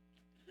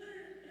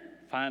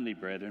 Finally,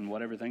 brethren,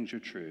 whatever things are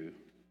true,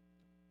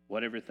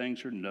 whatever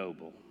things are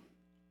noble,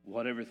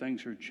 whatever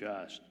things are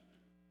just,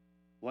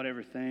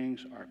 whatever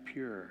things are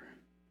pure,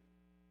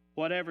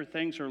 whatever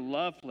things are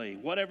lovely,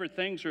 whatever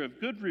things are of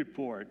good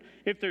report,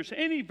 if there's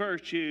any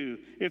virtue,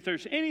 if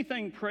there's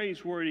anything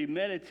praiseworthy,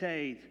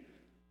 meditate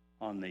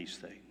on these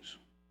things.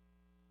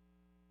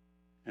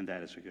 And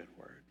that is a good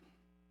word.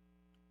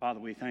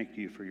 Father, we thank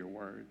you for your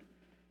word.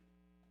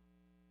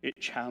 It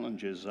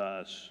challenges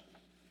us.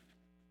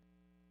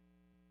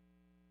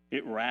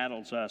 It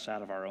rattles us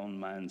out of our own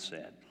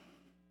mindset.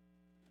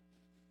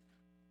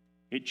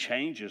 It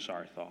changes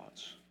our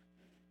thoughts.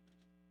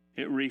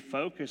 It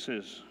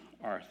refocuses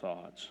our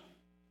thoughts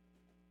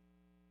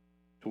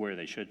to where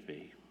they should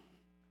be.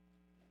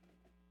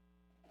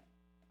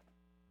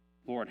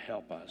 Lord,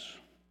 help us.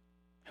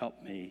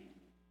 Help me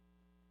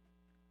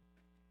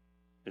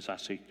as I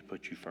seek to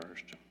put you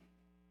first.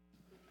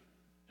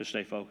 To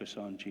stay focused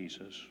on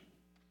Jesus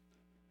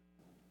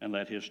and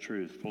let his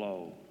truth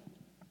flow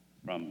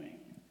from me.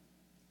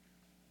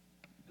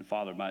 And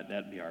Father, might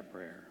that be our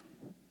prayer.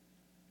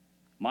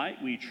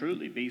 Might we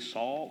truly be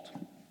salt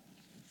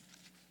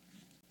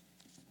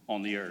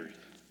on the earth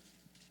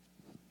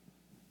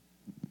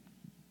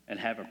and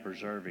have a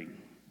preserving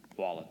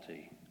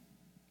quality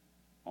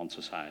on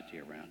society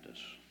around us.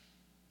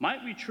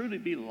 Might we truly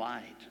be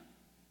light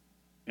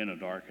in a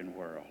darkened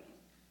world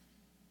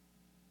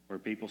where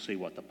people see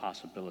what the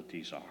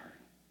possibilities are,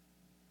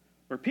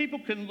 where people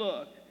can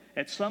look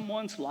at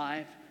someone's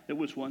life that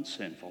was once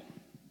sinful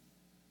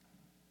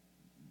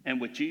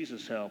and with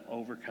Jesus' help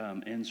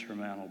overcome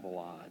insurmountable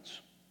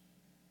odds.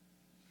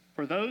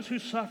 For those who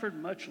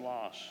suffered much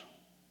loss,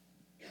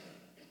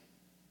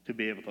 to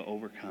be able to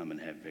overcome and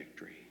have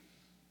victory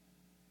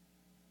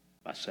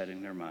by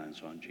setting their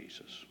minds on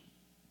Jesus.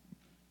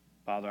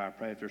 Father, I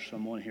pray if there's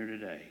someone here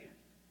today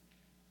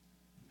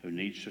who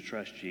needs to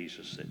trust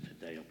Jesus, that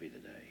today will be the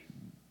day.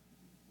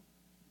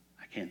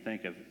 I can't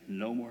think of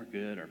no more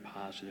good or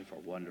positive or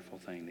wonderful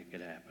thing that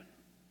could happen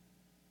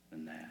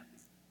than that.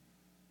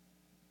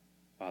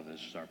 Father,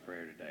 this is our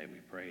prayer today.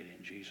 We pray it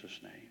in Jesus'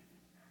 name.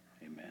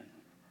 Amen.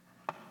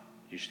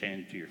 You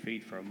stand to your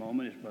feet for a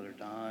moment as Brother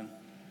Don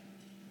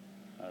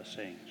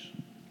sings.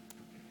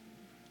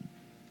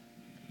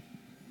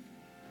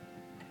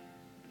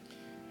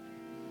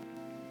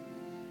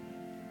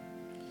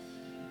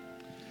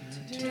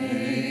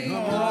 Take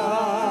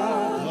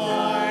up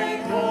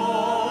thy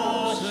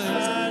cross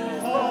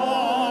and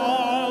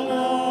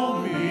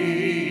follow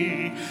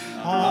me.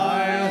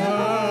 I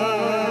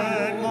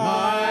heard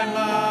my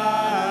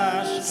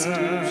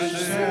Master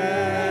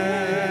say,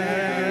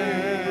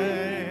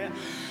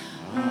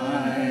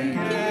 I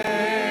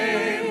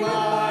gave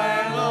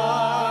my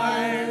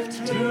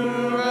life to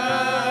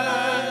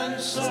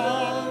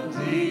ransom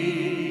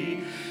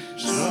thee.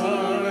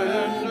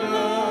 Surrender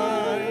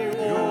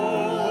your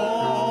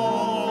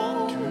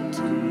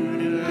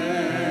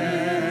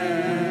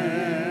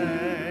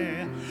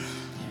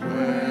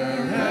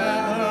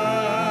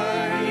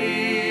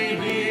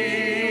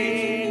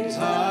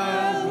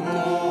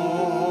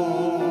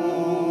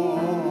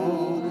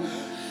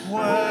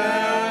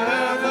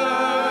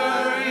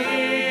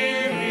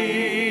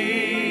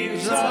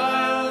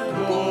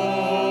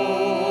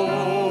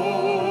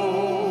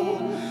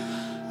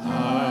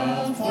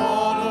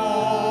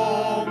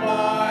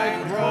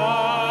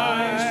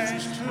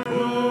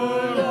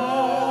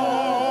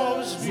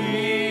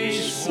me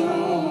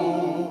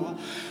so.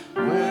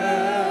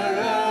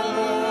 Wherever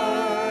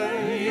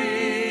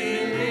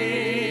He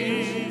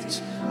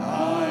leads,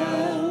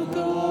 I'll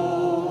go.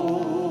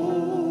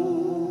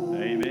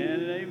 Amen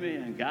and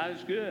amen. God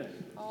is good.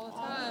 All the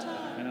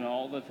time. And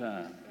all the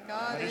time.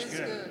 God is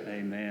good.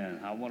 Amen.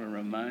 I want to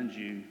remind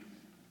you,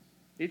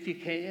 if you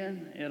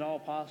can, at all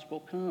possible,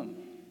 come.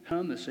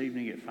 Come this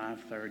evening at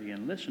 5:30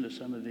 and listen to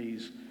some of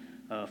these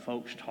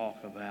folks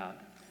talk about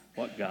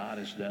what God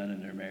has done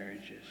in their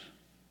marriages.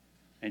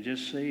 And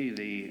just see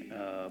the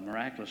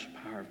miraculous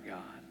power of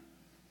God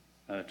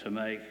to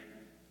make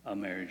a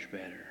marriage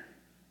better.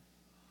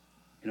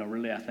 You know,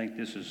 really, I think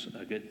this is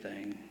a good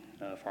thing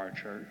for our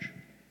church.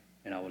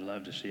 And I would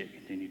love to see it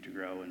continue to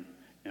grow.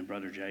 And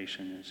Brother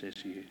Jason and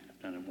Sissy have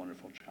done a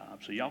wonderful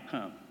job. So y'all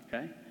come,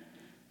 okay?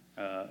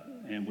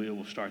 And we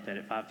will start that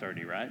at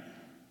 5:30, right?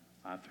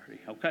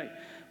 5:30. Okay.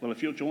 Well,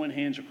 if you'll join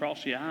hands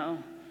across the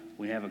aisle,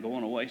 we have a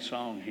going away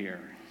song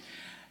here.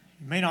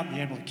 You may not be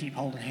able to keep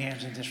holding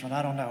hands in this one.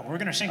 I don't know. We're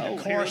going to sing the Here,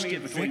 chorus let me to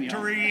get between y'all.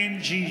 Victory in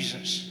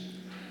Jesus.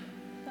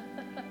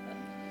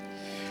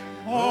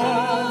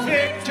 Oh,